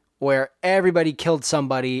C, where everybody killed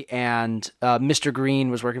somebody and Mr. Green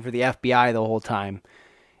was working for the FBI the whole time,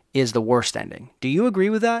 is the worst ending. Do you agree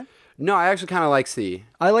with that? No, I actually kind of like C.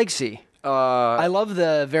 I like C. I love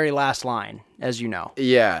the very last line, as you know.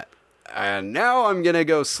 Yeah. And now I'm going to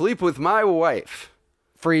go sleep with my wife.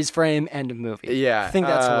 Freeze frame, end of movie. Yeah. I think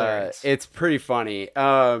that's hilarious. It's pretty funny.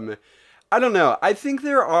 I don't know. I think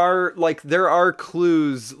there are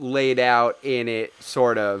clues laid out in it,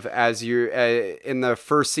 sort of, as you're in the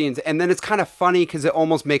first scenes, and then it's kind of funny because it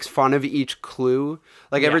almost makes fun of each clue.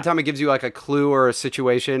 Like every time it gives you like a clue or a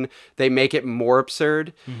situation, they make it more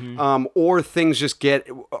absurd, or things just get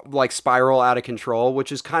like spiral out of control,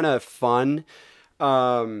 which is kind of fun.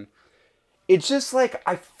 It's just like,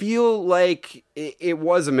 I feel like it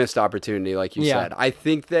was a missed opportunity, like you said. I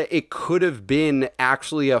think that it could have been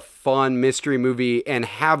actually a fun mystery movie and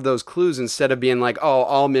have those clues instead of being like, oh,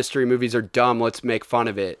 all mystery movies are dumb, let's make fun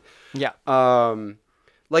of it. Yeah.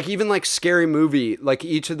 Like even like Scary Movie, like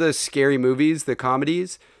each of the Scary Movies, the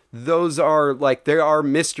comedies, those are like, there are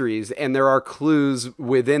mysteries and there are clues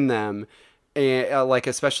within them. And like,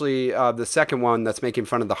 especially the second one that's making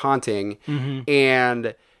fun of The Haunting.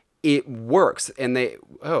 And it works, and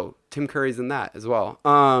Tim Curry's in that as well.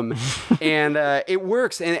 And it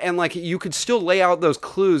works, and like you could still lay out those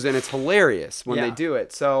clues, and it's hilarious when they do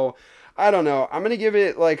it. So I don't know. I'm gonna give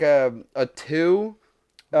it like a 2.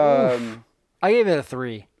 I gave it a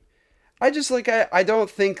 3. I just like I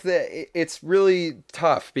don't think that it's really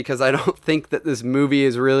tough because I don't think that this movie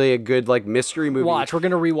is really a good like mystery movie. Watch, we're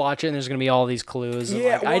gonna rewatch it, and there's gonna be all these clues.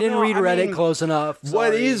 Yeah, like, I didn't read Reddit close enough.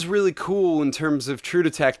 What is really cool in terms of True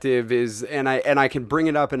Detective is, and I can bring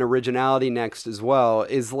it up in originality next as well,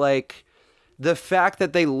 is like the fact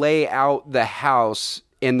that they lay out the house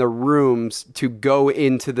and the rooms to go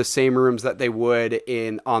into the same rooms that they would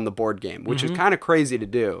on the board game, which is kind of crazy to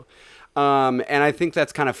do. And I think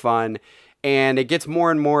that's kind of fun, and it gets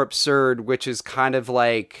more and more absurd, which is kind of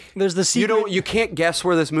like there's the secret. You can't guess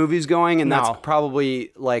where this movie's going, and that's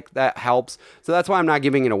probably like that helps. So that's why I'm not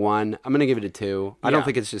giving it a 1. I'm gonna give it a 2. I don't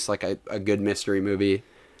think it's just like a good mystery movie,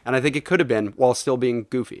 and I think it could have been while still being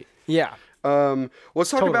goofy. Yeah.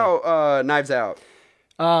 Let's talk about Knives Out.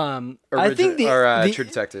 I think the True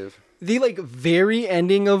Detective. The like very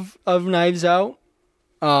ending of Knives Out,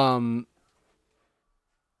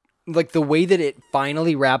 like the way that it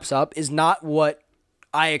finally wraps up is not what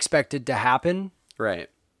I expected to happen. Right.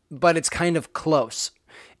 But it's kind of close.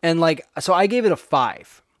 And like, so I gave it a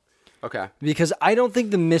 5. Okay. Because I don't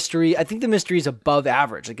think I think the mystery is above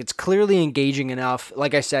average. Like it's clearly engaging enough.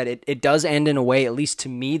 Like I said, it does end in a way, at least to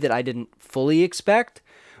me, that I didn't fully expect.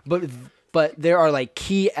 But there are like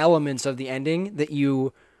key elements of the ending that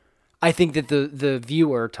I think that the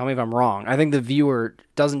viewer, tell me if I'm wrong, I think the viewer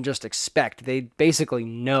doesn't just expect, they basically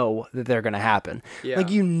know that they're going to happen. Yeah. Like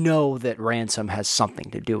you know that Ransom has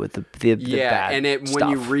something to do with the bad and stuff. when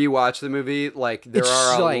you rewatch the movie, like there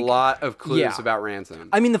are a lot of clues about Ransom.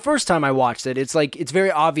 I mean, the first time I watched it, it's like it's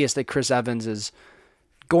very obvious that Chris Evans is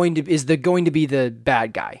going to be the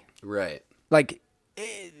bad guy. Right. Like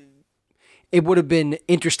it would have been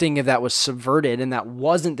interesting if that was subverted and that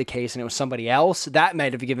wasn't the case and it was somebody else. That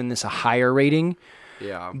might have given this a higher rating.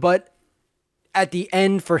 Yeah. But at the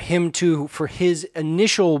end, for his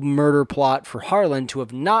initial murder plot for Harlan to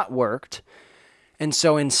have not worked, and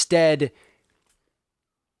so instead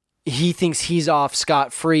he thinks he's off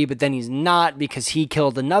scot-free, but then he's not because he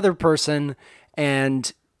killed another person,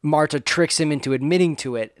 and Marta tricks him into admitting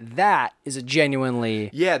to it. That is a genuinely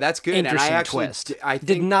that's good. interesting And I actually twist. I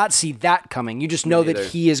did not see that coming. You just know that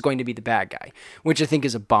he is going to be the bad guy, which I think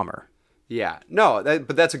is a bummer. Yeah, no,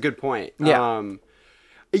 but that's a good point. Yeah.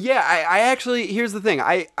 I actually, here's the thing.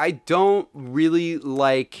 I don't really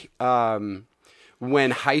like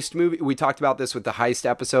when heist movie. We talked about this with the heist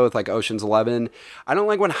episode with like Ocean's 11. I don't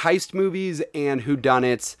like when heist movies and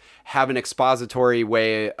whodunits have an expository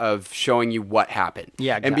way of showing you what happened.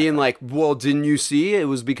 Yeah, and being like, well, didn't you see? It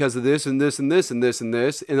was because of this and this and this and this and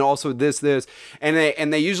this, and also this, and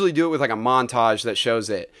they usually do it with like a montage that shows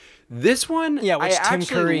it. This one, which Tim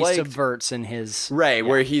Curry subverts in his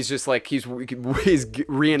where he's just like he's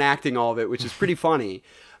reenacting all of it, which is pretty funny.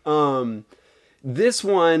 This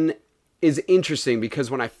one is interesting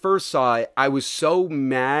because when I first saw it, I was so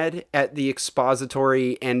mad at the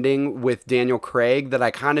expository ending with Daniel Craig that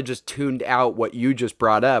I kind of just tuned out what you just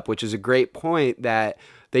brought up, which is a great point that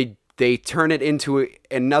they turn it into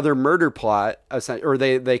another murder plot, or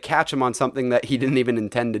they catch him on something that he didn't even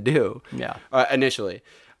intend to do initially.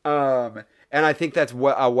 And I think that's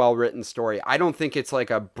a well-written story. I don't think it's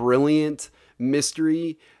like a brilliant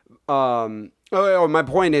mystery. My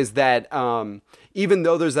point is that even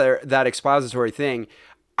though there's that expository thing,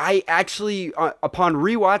 I actually, upon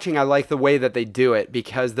rewatching, I like the way that they do it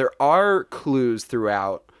because there are clues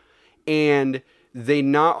throughout, and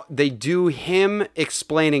they do him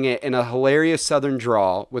explaining it in a hilarious Southern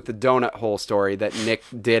drawl with the donut hole story that Nick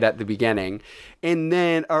did at the beginning, and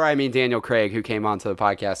then, Daniel Craig, who came onto the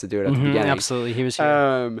podcast to do it at the beginning. Absolutely, he was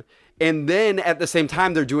here. And then at the same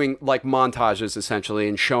time, they're doing like montages essentially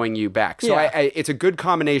and showing you back. So it's a good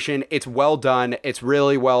combination. It's well done. It's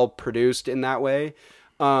really well produced in that way.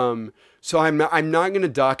 So I'm not going to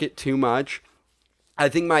dock it too much. I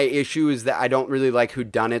think my issue is that I don't really like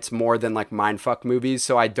whodunits more than like mindfuck movies,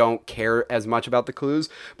 so I don't care as much about the clues.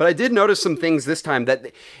 But I did notice some things this time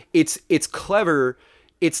that it's clever.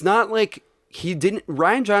 It's not like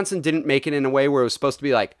Rian Johnson didn't make it in a way where it was supposed to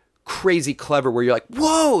be like crazy clever, where you're like,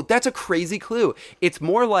 whoa, that's a crazy clue. It's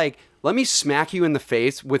more like, let me smack you in the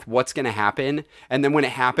face with what's going to happen, and then when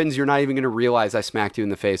it happens, you're not even going to realize I smacked you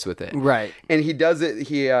in the face with it. Right. And he does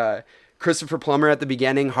it. Christopher Plummer at the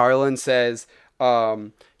beginning, Harlan says,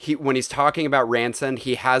 when he's talking about Ranson,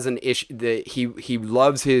 he has an issue that he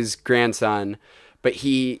loves his grandson, but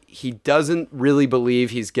he doesn't really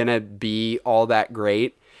believe he's going to be all that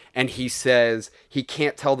great. And he says he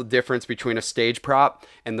can't tell the difference between a stage prop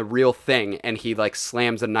and the real thing. And he like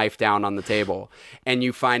slams a knife down on the table. And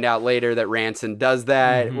you find out later that Ranson does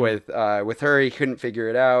that with her. He couldn't figure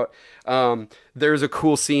it out. There's a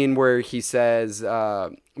cool scene where he says,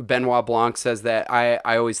 Benoit Blanc says that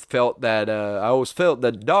I always felt that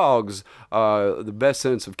dogs are the best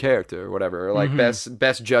sense of character, or whatever, or like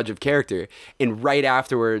best judge of character. And right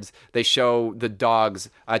afterwards, they show the dogs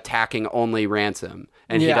attacking only Ransom,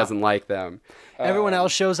 and he doesn't like them. Everyone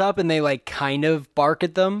else shows up, and they like kind of bark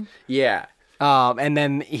at them. Yeah. And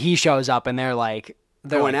then he shows up, and they're like,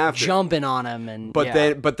 going after, jumping on him, and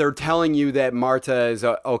but they're telling you that Marta is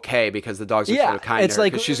okay because the dogs are sort of kind to her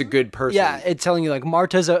because she's a good person. Yeah, it's telling you like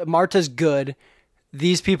Marta's good.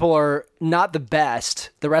 These people are not the best.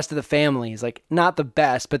 The rest of the family is like not the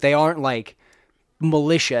best, but they aren't like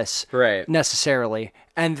malicious, necessarily.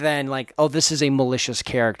 And then like, oh, this is a malicious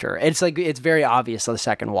character. It's like it's very obvious on the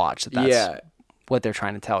second watch that that's what they're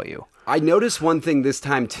trying to tell you. I noticed one thing this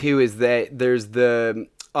time too is that there's the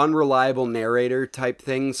unreliable narrator type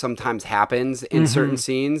thing sometimes happens in certain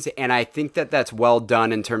scenes, and I think that that's well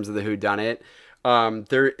done in terms of the whodunit.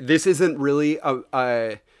 This isn't really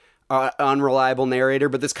a unreliable narrator,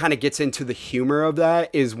 but this kind of gets into the humor of that,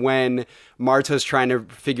 is when Marta's trying to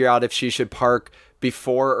figure out if she should park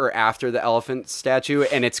before or after the elephant statue,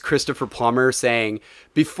 and it's Christopher Plummer saying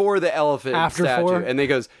before the elephant statue, and then he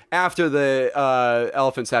goes after the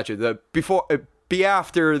elephant statue, the before be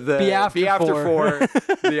after for the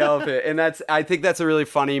elephant. And I think that's a really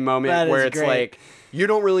funny moment where it's great. Like you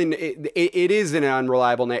don't really it is an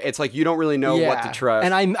unreliable it's like you don't really know what to trust,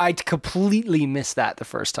 and I completely missed that the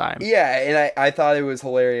first time. And I thought it was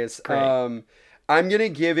hilarious. I'm gonna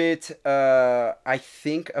give it I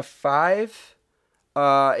think a 5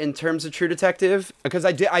 in terms of True Detective, because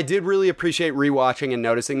I did really appreciate rewatching and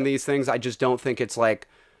noticing these things. I just don't think it's like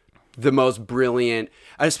the most brilliant,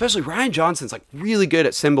 and especially Rian Johnson's like really good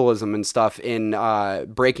at symbolism and stuff in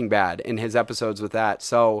Breaking Bad in his episodes with that.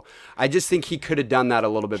 So I just think he could have done that a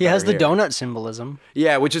little bit better. He has the here. donut symbolism.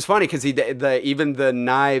 Yeah, which is funny because even the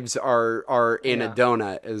knives are in a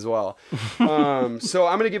donut as well. So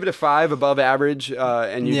I'm gonna give it a 5 above average,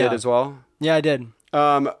 and you did as well. Yeah, I did.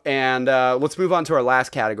 And let's move on to our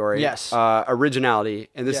last category. Yes. Originality,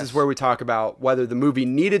 and this is where we talk about whether the movie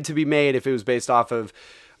needed to be made if it was based off of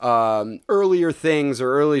earlier things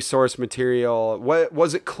or early source material. What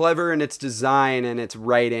was it clever in its design and its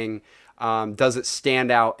writing? Does it stand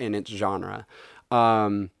out in its genre?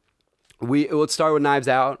 Let's start with Knives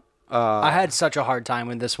Out. I had such a hard time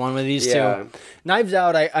with this one with these Yeah. two. Knives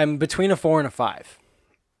Out, I'm between a 4 and a 5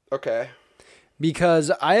 Okay.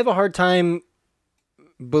 because I have a hard time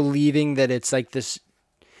believing that it's like this.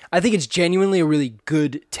 I think it's genuinely a really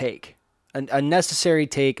good take. A necessary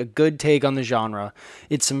take, a good take on the genre.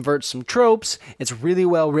 It subverts some tropes. It's really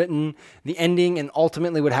well written. The ending and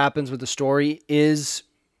ultimately what happens with the story is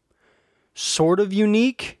sort of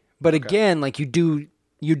unique, but again, like you do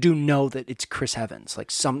know that it's Chris Evans.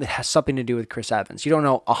 Like it has something to do with Chris Evans. You don't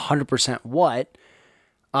know 100% what,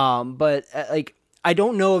 but like I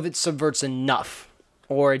don't know if it subverts enough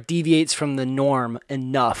or it deviates from the norm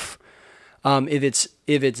enough. If it's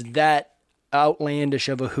that outlandish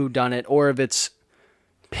of a whodunit, or if it's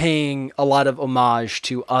paying a lot of homage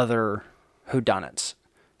to other whodunits.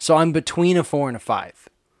 So I'm between a 4 and a 5.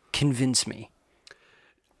 Convince me.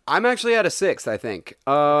 I'm actually at a 6, I think.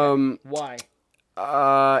 Why?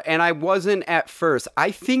 And I wasn't at first.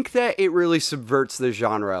 I think that it really subverts the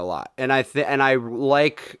genre a lot, and I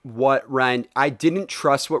like what Ryan. I didn't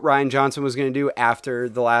trust what Rian Johnson was going to do after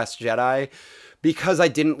The Last Jedi, because I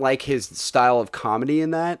didn't like his style of comedy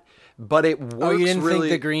in that. But it works. Oh, you didn't really...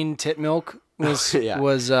 think the green tit milk was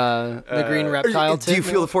the green reptile tit Do you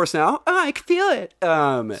feel the Force now? Oh, I can feel it.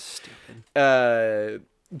 Stupid.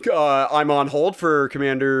 I'm on hold for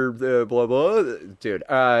Commander blah blah, dude.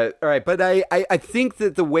 All right, but I think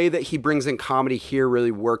that the way that he brings in comedy here really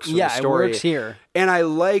works for the story. It works here. And I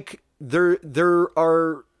like there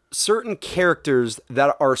are certain characters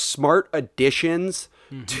that are smart additions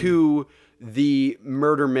to the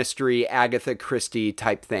murder mystery Agatha Christie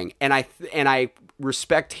type thing, and I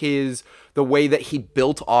respect the way that he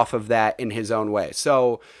built off of that in his own way.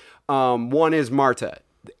 So one is Marta.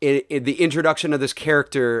 The introduction of this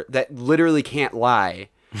character that literally can't lie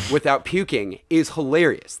without puking is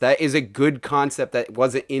hilarious. That is a good concept that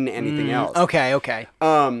wasn't in anything else. Okay.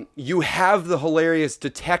 You have the hilarious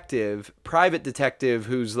private detective,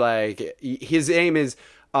 who's like, his name is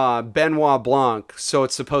Benoit Blanc, so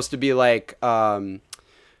it's supposed to be like the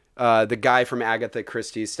guy from Agatha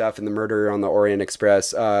Christie's stuff and the Murder on the Orient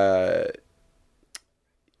Express,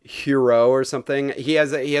 Hero or something. He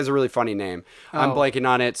has a really funny name. I'm blanking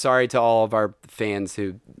on it. Sorry to all of our fans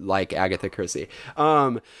who like Agatha Christie.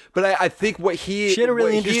 But I think what he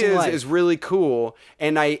is really cool,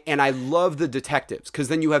 and I love the detectives, because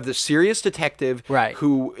then you have the serious detective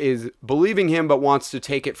who is believing him but wants to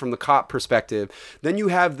take it from the cop perspective. Then you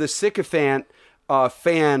have the sycophant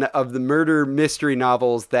fan of the murder mystery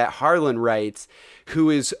novels that Harlan writes, who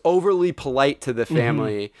is overly polite to the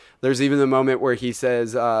family. Mm-hmm. There's even the moment where he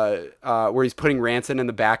says, where he's putting Ranson in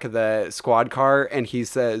the back of the squad car, and he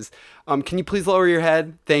says, can you please lower your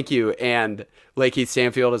head? Thank you. And Lakeith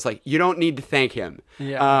Stanfield is like, you don't need to thank him.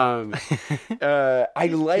 Yeah. I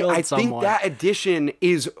think that addition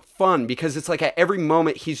is fun, because it's like at every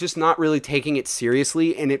moment he's just not really taking it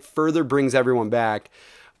seriously, and it further brings everyone back.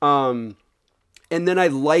 And then I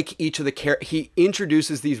like each of the he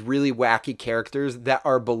introduces these really wacky characters that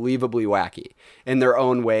are believably wacky in their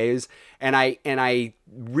own ways. And I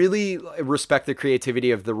really respect the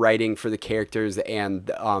creativity of the writing for the characters and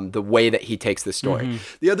the way that he takes the story.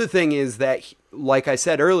 Mm-hmm. The other thing is that, like I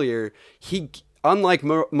said earlier, unlike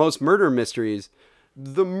most murder mysteries,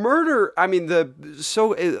 the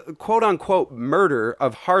quote unquote murder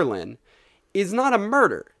of Harlan is not a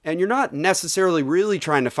murder, and you're not necessarily really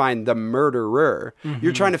trying to find the murderer. Mm-hmm.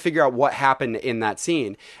 You're trying to figure out what happened in that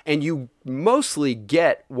scene, and you mostly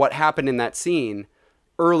get what happened in that scene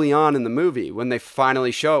early on in the movie when they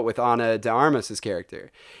finally show it with Ana de Armas's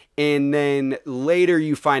character. And then later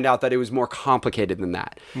you find out that it was more complicated than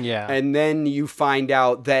that. Yeah. And then you find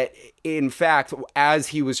out that, in fact, as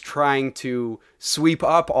he was trying to sweep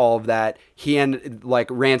up all of that,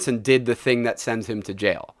 Ranson did the thing that sends him to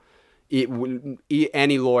jail.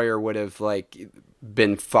 Any lawyer would have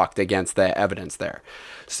been fucked against the evidence there.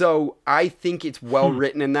 So I think it's well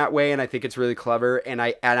written in that way, and I think it's really clever. And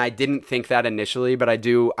I didn't think that initially, but I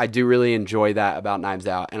do really enjoy that about Knives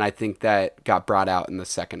Out, and I think that got brought out in the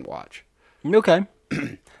second watch. Okay.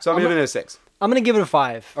 So I'm giving it a 6. I'm gonna give it a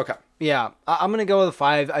 5. Okay. Yeah, I'm gonna go with a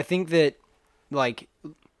 5. I think that, like,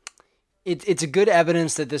 it's a good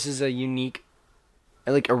evidence that this is a unique,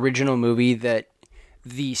 like, original movie, that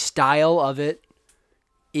the style of it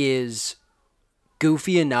is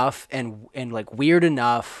goofy enough and like weird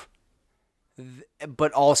enough,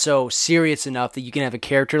 but also serious enough that you can have a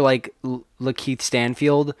character like Lakeith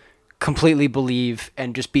Stanfield completely believe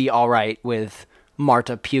and just be all right with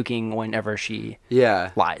Marta puking whenever she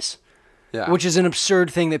lies. Yeah. Which is an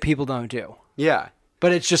absurd thing that people don't do. Yeah.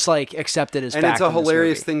 But it's just like accepted as fact. And it's a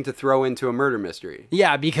hilarious thing to throw into a murder mystery.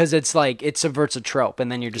 Yeah, because it's like it subverts a trope,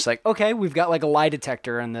 and then you're just like, okay, we've got like a lie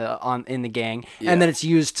detector in the gang, and then it's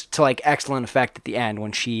used to like excellent effect at the end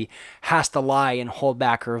when she has to lie and hold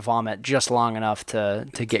back her vomit just long enough to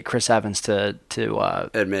get Chris Evans to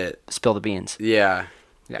admit, spill the beans. Yeah.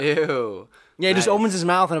 Ew. Yeah, he just opens his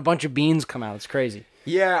mouth and a bunch of beans come out. It's crazy.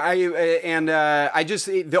 Yeah, I just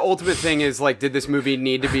the ultimate thing is like, did this movie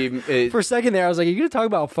need to be? For a second there, I was like, "Are you gonna talk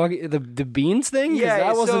about fucking the beans thing?" Yeah,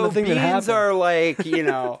 that wasn't the thing that happened. Beans are like,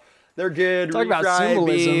 they're good. Talk about refried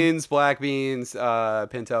symbolism. Beans, black beans,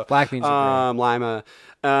 pinto, black beans, lima,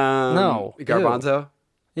 no, garbanzo.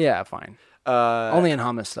 Ew. Yeah, fine. Only in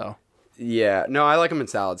hummus though. Yeah, no, I like them in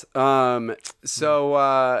salads. No,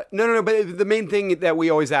 but the main thing that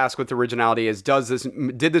we always ask with originality is,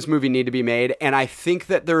 did this movie need to be made? And I think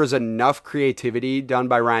that there is enough creativity done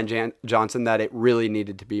by Rian Johnson that it really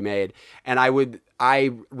needed to be made. And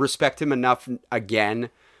I respect him enough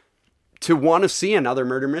again to want to see another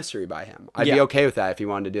murder mystery by him. I'd be okay with that if he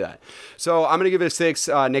wanted to do that. So I'm going to give it a 6.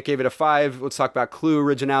 Nick gave it a 5. Let's talk about Clue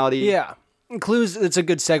originality. Yeah. Clue's, it's a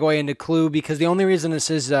good segue into Clue, because the only reason this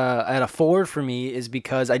is at a 4 for me is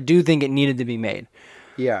because I do think it needed to be made.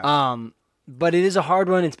 Yeah. But it is a hard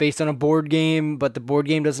one. It's based on a board game, but the board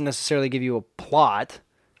game doesn't necessarily give you a plot,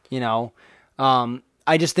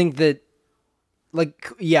 I just think that,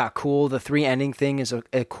 like, yeah, cool. The 3 ending thing is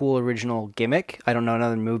a cool original gimmick. I don't know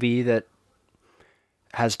another movie that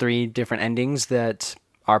has 3 different endings that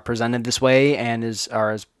are presented this way and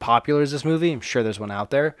are as popular as this movie. I'm sure there's one out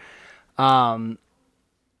there.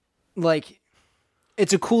 Like,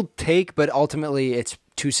 it's a cool take, but ultimately it's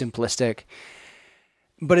too simplistic.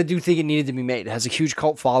 But I do think it needed to be made. It has a huge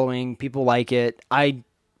cult following. People like it. I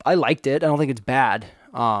liked it. I don't think it's bad.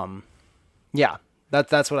 Yeah,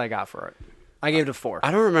 that's what I got for it. I gave it a 4.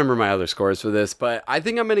 I don't remember my other scores for this, but I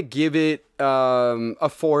think I'm going to give it a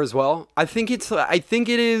 4 as well. I think it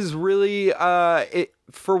is really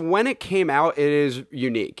for when it came out, it is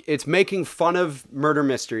unique. It's making fun of murder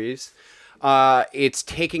mysteries. It's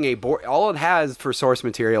taking a board. All it has for source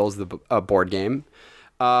material is a board game,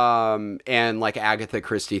 and like Agatha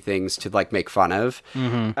Christie things to like make fun of.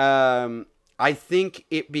 Mm-hmm. I think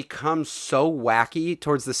it becomes so wacky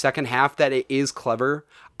towards the second half that it is clever.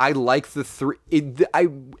 I like the 3.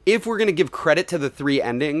 If we're gonna give credit to the 3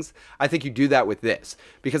 endings, I think you do that with this,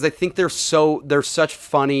 because I think they're such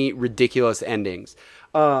funny, ridiculous endings.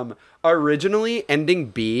 Originally, ending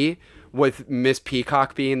B, with Miss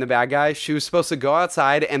Peacock being the bad guy, she was supposed to go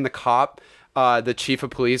outside and the cop, the chief of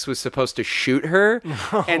police, was supposed to shoot her.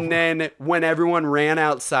 Oh. And then when everyone ran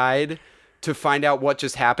outside to find out what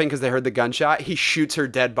just happened because they heard the gunshot, he shoots her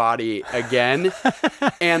dead body again.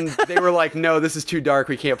 And they were like, no, this is too dark.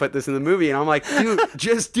 We can't put this in the movie. And I'm like, dude,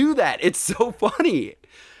 just do that. It's so funny.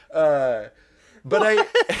 But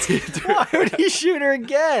why would he shoot her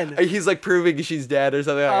again? He's like proving she's dead or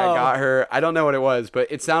something. Like, I got her. I don't know what it was, but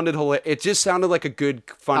it sounded hilarious. It just sounded like a good,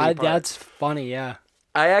 funny part. That's funny, yeah.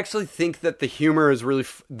 I actually think that the humor is really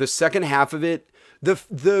the second half of it.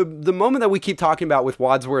 The moment that we keep talking about with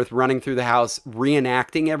Wadsworth running through the house,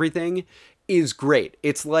 reenacting everything, is great.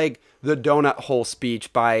 It's like the donut hole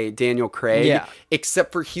speech by Daniel Craig,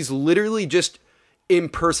 except for he's literally just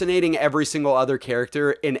impersonating every single other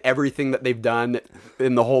character in everything that they've done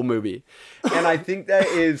in the whole movie. And I think that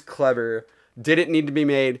is clever. Did it need to be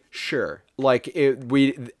made? Sure. Like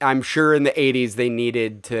I'm sure in the 80s they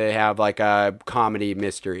needed to have like a comedy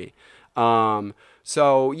mystery.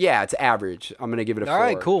 So yeah, it's average. I'm going to give it a 4. All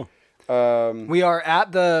right, cool. We are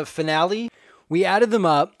at the finale. We added them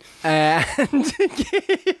up, and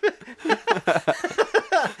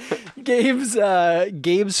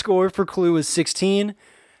Gabe's score for Clue is 16.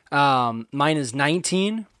 Mine is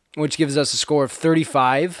 19, which gives us a score of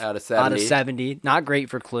 35 out of 70. Not great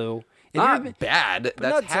for Clue. Not bad.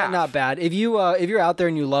 That's half. Not bad. If you're out there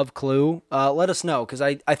and you love Clue, let us know because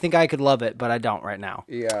I think I could love it, but I don't right now.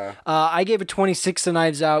 Yeah. I gave it 26 to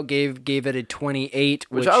Knives Out. Gave it a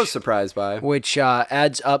 28, which I was surprised by. Which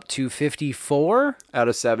adds up to 54 out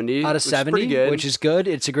of 70. Out of 70, which is good.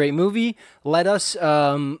 It's a great movie. Let us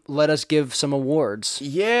give some awards.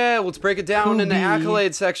 Yeah, let's break it down in the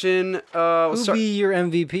accolade section. Who be your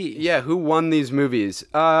MVP? Yeah, who won these movies?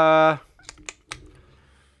 I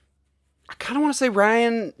kind of want to say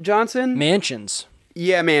Rian Johnson. Mansions.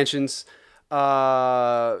 Yeah, Mansions.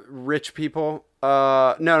 Rich People.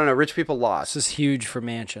 No. Rich People Lost. This is huge for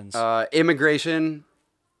Mansions. Immigration.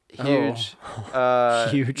 Huge.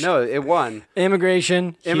 Huge. No, it won.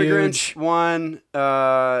 Immigration. Immigrants huge. won.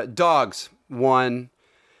 Dogs won.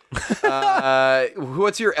 What's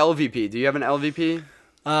your LVP? Do you have an LVP?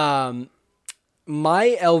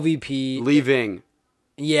 My LVP. Leaving.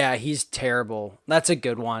 Yeah, he's terrible. That's a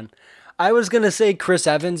good one. I was going to say Chris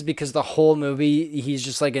Evans because the whole movie, he's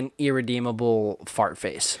just like an irredeemable fart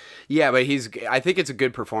face. Yeah, but I think it's a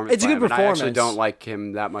good performance. It's a good performance. I actually don't like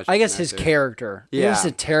him that much. I guess his character. Yeah. He has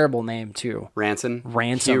a terrible name too. Ransom.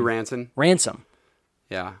 Hugh Ransom. Ransom.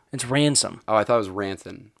 Yeah. It's Ransom. Oh, I thought it was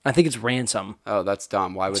Ransom. I think it's Ransom. Oh, that's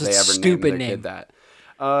dumb. Why would It's they a ever stupid name their kid that?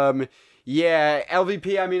 Yeah,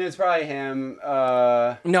 LVP, I mean, it's probably him.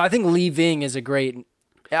 No, I think Lee Ving is a great...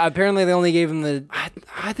 Apparently, they only gave him the...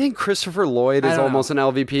 I think Christopher Lloyd is almost an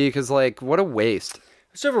LVP because, like, what a waste.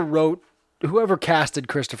 Whoever casted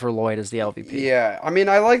Christopher Lloyd as the LVP. Yeah, I mean,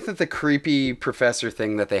 I like that the creepy professor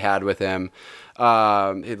thing that they had with him.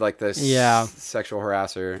 He'd like this sexual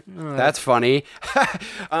harasser. That's funny.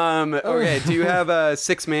 Okay, do you have a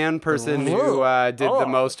 6-man person who did the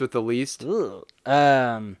most with the least?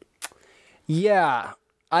 Yeah,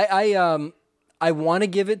 I want to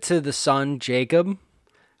give it to the son Jacob.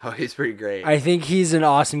 Oh, he's pretty great. I think he's an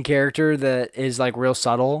awesome character that is like real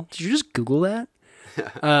subtle. Did you just Google that?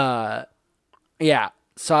 Yeah,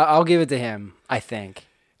 so I'll give it to him, I think.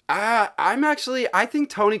 I think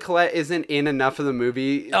Toni Collette isn't in enough of the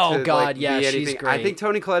movie. Oh, God, yeah, she's great. I think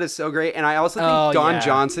Toni Collette is so great, and I also think Don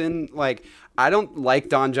Johnson, like, I don't like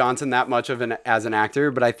Don Johnson that much as an actor,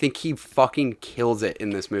 but I think he fucking kills it in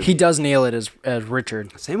this movie. He does nail it as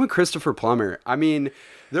Richard. Same with Christopher Plummer. I mean,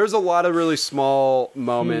 there's a lot of really small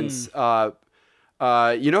moments. You know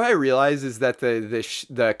what I realize is that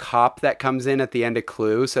the cop that comes in at the end of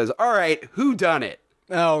Clue says, "All right, who done it?"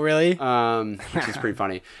 Oh, really? Which is pretty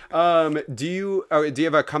funny. Do you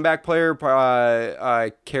have a comeback player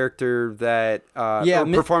character that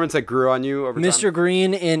performance that grew on you over time? Mr.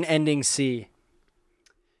 Green in Ending C.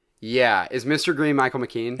 Yeah, is Mr. Green Michael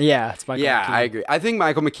McKean? Yeah, it's Michael McKean. Yeah, I agree. I think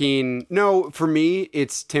Michael McKean. No, for me,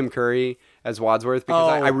 it's Tim Curry as Wadsworth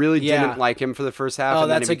because I really didn't like him for the first half. Oh,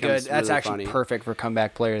 and that's then he becomes that's really actually funny. perfect for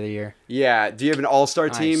comeback player of the year. Yeah. Do you have an all-star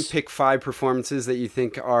team? Pick 5 performances that you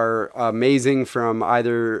think are amazing from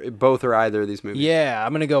both or either of these movies. Yeah,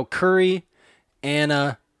 I'm gonna go Curry,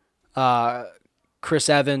 Anna, Chris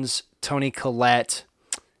Evans, Toni Collette,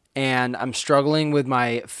 and I'm struggling with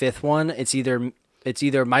my 5th one. It's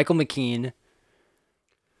either Michael McKean.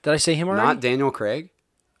 Did I say him already? Not Daniel Craig?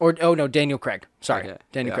 No, Daniel Craig. Sorry, Okay,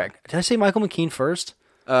 Daniel Craig. Did I say Michael McKean first?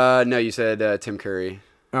 No, you said Tim Curry.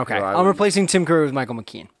 Okay, I'm replacing Tim Curry with Michael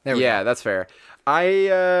McKean. There we go. That's fair.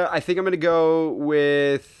 I think I'm gonna go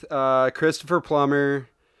with Christopher Plummer,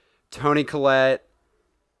 Toni Collette.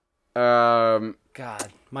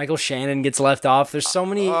 God, Michael Shannon gets left off. There's so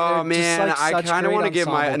many. Oh man, I kind of want to give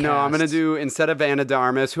I'm gonna do instead of Anna de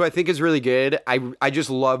Armas, who I think is really good. I just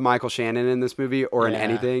love Michael Shannon in this movie or in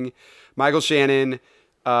anything. Michael Shannon,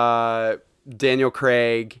 Daniel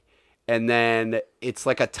Craig, and then it's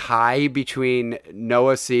like a tie between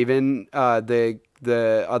Noah Seven,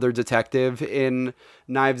 the other detective in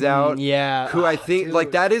Knives Out. Who I think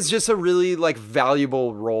like that is just a really like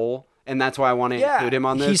valuable role. And that's why I want to include him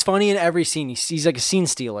on this. He's funny in every scene. He's like a scene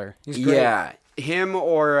stealer. He's great. Yeah. Him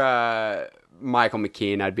or Michael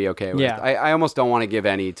McKean I'd be okay with. Yeah. I almost don't want to give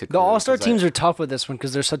any to The all-star teams are tough with this one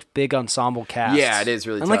because they're such big ensemble casts. Yeah, it is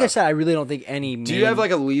really tough. And like I said, I really don't think any Do you have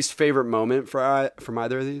like a least favorite moment from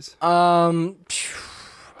either of these? Do you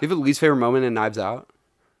have a least favorite moment in Knives Out?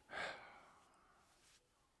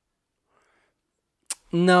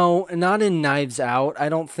 No, not in Knives Out, I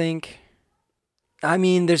don't think. I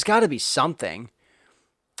mean, there's got to be something.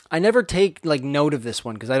 I never take like note of this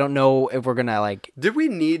one because I don't know if we're gonna like. Did we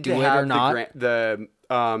need to have the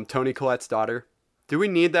Toni Collette's daughter? Do we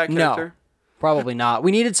need that character? No, probably not.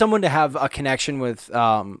 We needed someone to have a connection with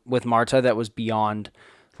Marta that was beyond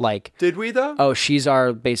like. Did we though? Oh, she's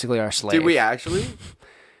basically our slave. Did we actually?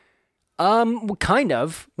 Kind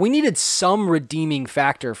of. We needed some redeeming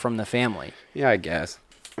factor from the family. Yeah, I guess.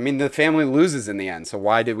 I mean, the family loses in the end, so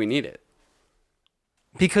why did we need it?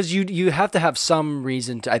 Because you have to have some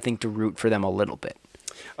reason, I think, to root for them a little bit.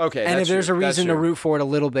 Okay, and if there's true. a reason to root for it a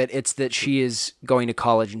little bit, it's that she is going to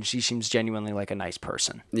college and she seems genuinely like a nice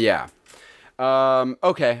person. Yeah.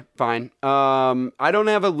 Okay, fine. I don't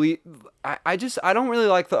have a I don't really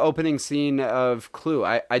like the opening scene of Clue.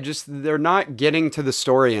 They're not getting to the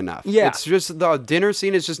story enough. Yeah. It's just the dinner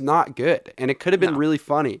scene is just not good. And it could have been really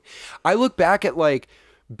funny. I look back at like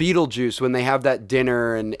Beetlejuice when they have that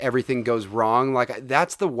dinner and everything goes wrong. Like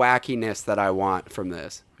that's the wackiness that I want from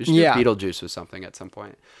this. We should do Beetlejuice with something at some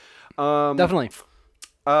point. Definitely.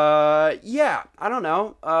 Yeah, I don't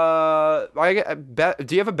know.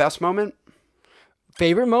 Do you have a best moment?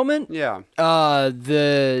 Favorite moment? Yeah.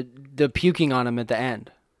 The puking on him at the end.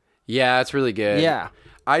 Yeah, that's really good. Yeah.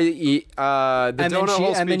 The and donut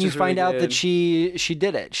hole speech and then you is find really out good. that she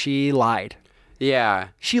did it. She lied. Yeah.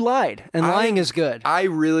 She lied, and lying is good. I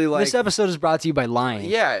really like this episode is brought to you by lying.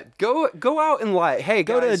 Yeah, go out and lie. Hey,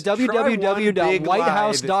 go guys, to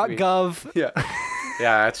www.whitehouse.gov. Yeah.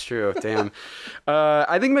 Yeah, that's true. Damn.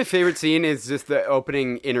 I think my favorite scene is just the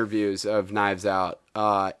opening interviews of Knives Out.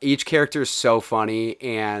 Each character is so funny,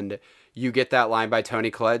 and you get that line by Toni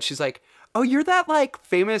Collette. She's like, "Oh, you're that like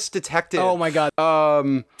famous detective." Oh my god.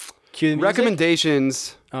 Cue the music?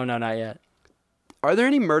 Recommendations. Oh no, not yet. Are there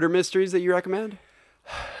any murder mysteries that you recommend?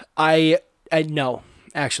 I no.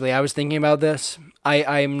 Actually, I was thinking about this.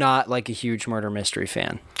 I'm not like a huge murder mystery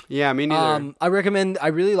fan. Yeah, me neither. I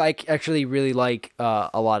really like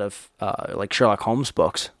a lot of like Sherlock Holmes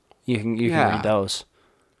books. You can read those.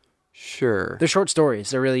 Sure. They're short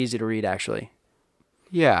stories. They're really easy to read, actually.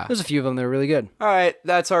 Yeah. There's a few of them that are really good. All right,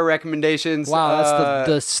 that's our recommendations. Wow,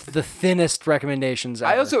 that's the thinnest recommendations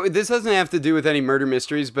ever. This doesn't have to do with any murder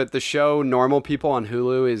mysteries, but the show Normal People on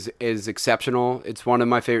Hulu is exceptional. It's one of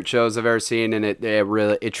my favorite shows I've ever seen, and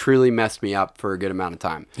it truly messed me up for a good amount of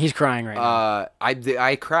time. He's crying right now.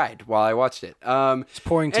 I cried while I watched it. It's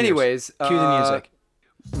pouring tears. Anyways, cue the music.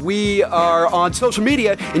 We are on social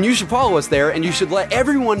media, and you should follow us there, and you should let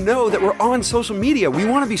everyone know that we're on social media. We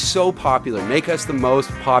want to be so popular. Make us the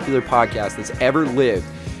most popular podcast that's ever lived.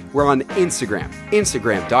 We're on Instagram,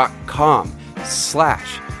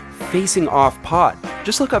 instagram.com/facingoffpod.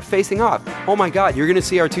 Just look up Facing Off. Oh my God, you're going to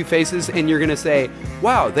see our two faces, and you're going to say,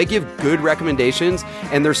 wow, they give good recommendations,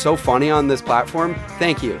 and they're so funny on this platform.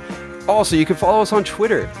 Thank you. Also, you can follow us on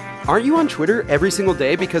Twitter. Aren't you on Twitter every single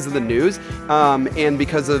day because of the news and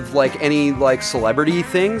because of like any like celebrity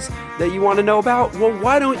things that you want to know about? Well,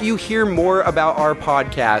 why don't you hear more about our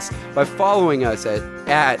podcast by following us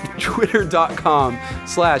at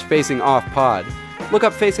twitter.com/facingoffpod. Look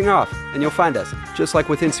up Facing Off and you'll find us, just like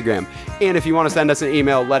with Instagram. And if you want to send us an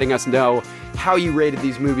email letting us know how you rated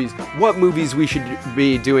these movies, what movies we should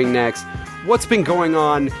be doing next, what's been going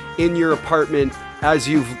on in your apartment as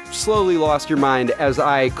you've slowly lost your mind, as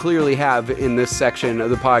I clearly have in this section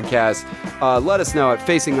of the podcast, let us know at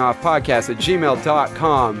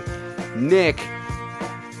facingoffpodcast@gmail.com. Nick,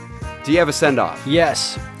 do you have a send-off?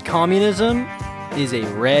 Yes. Communism is a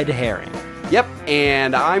red herring. Yep,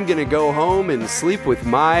 and I'm going to go home and sleep with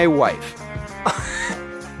my wife.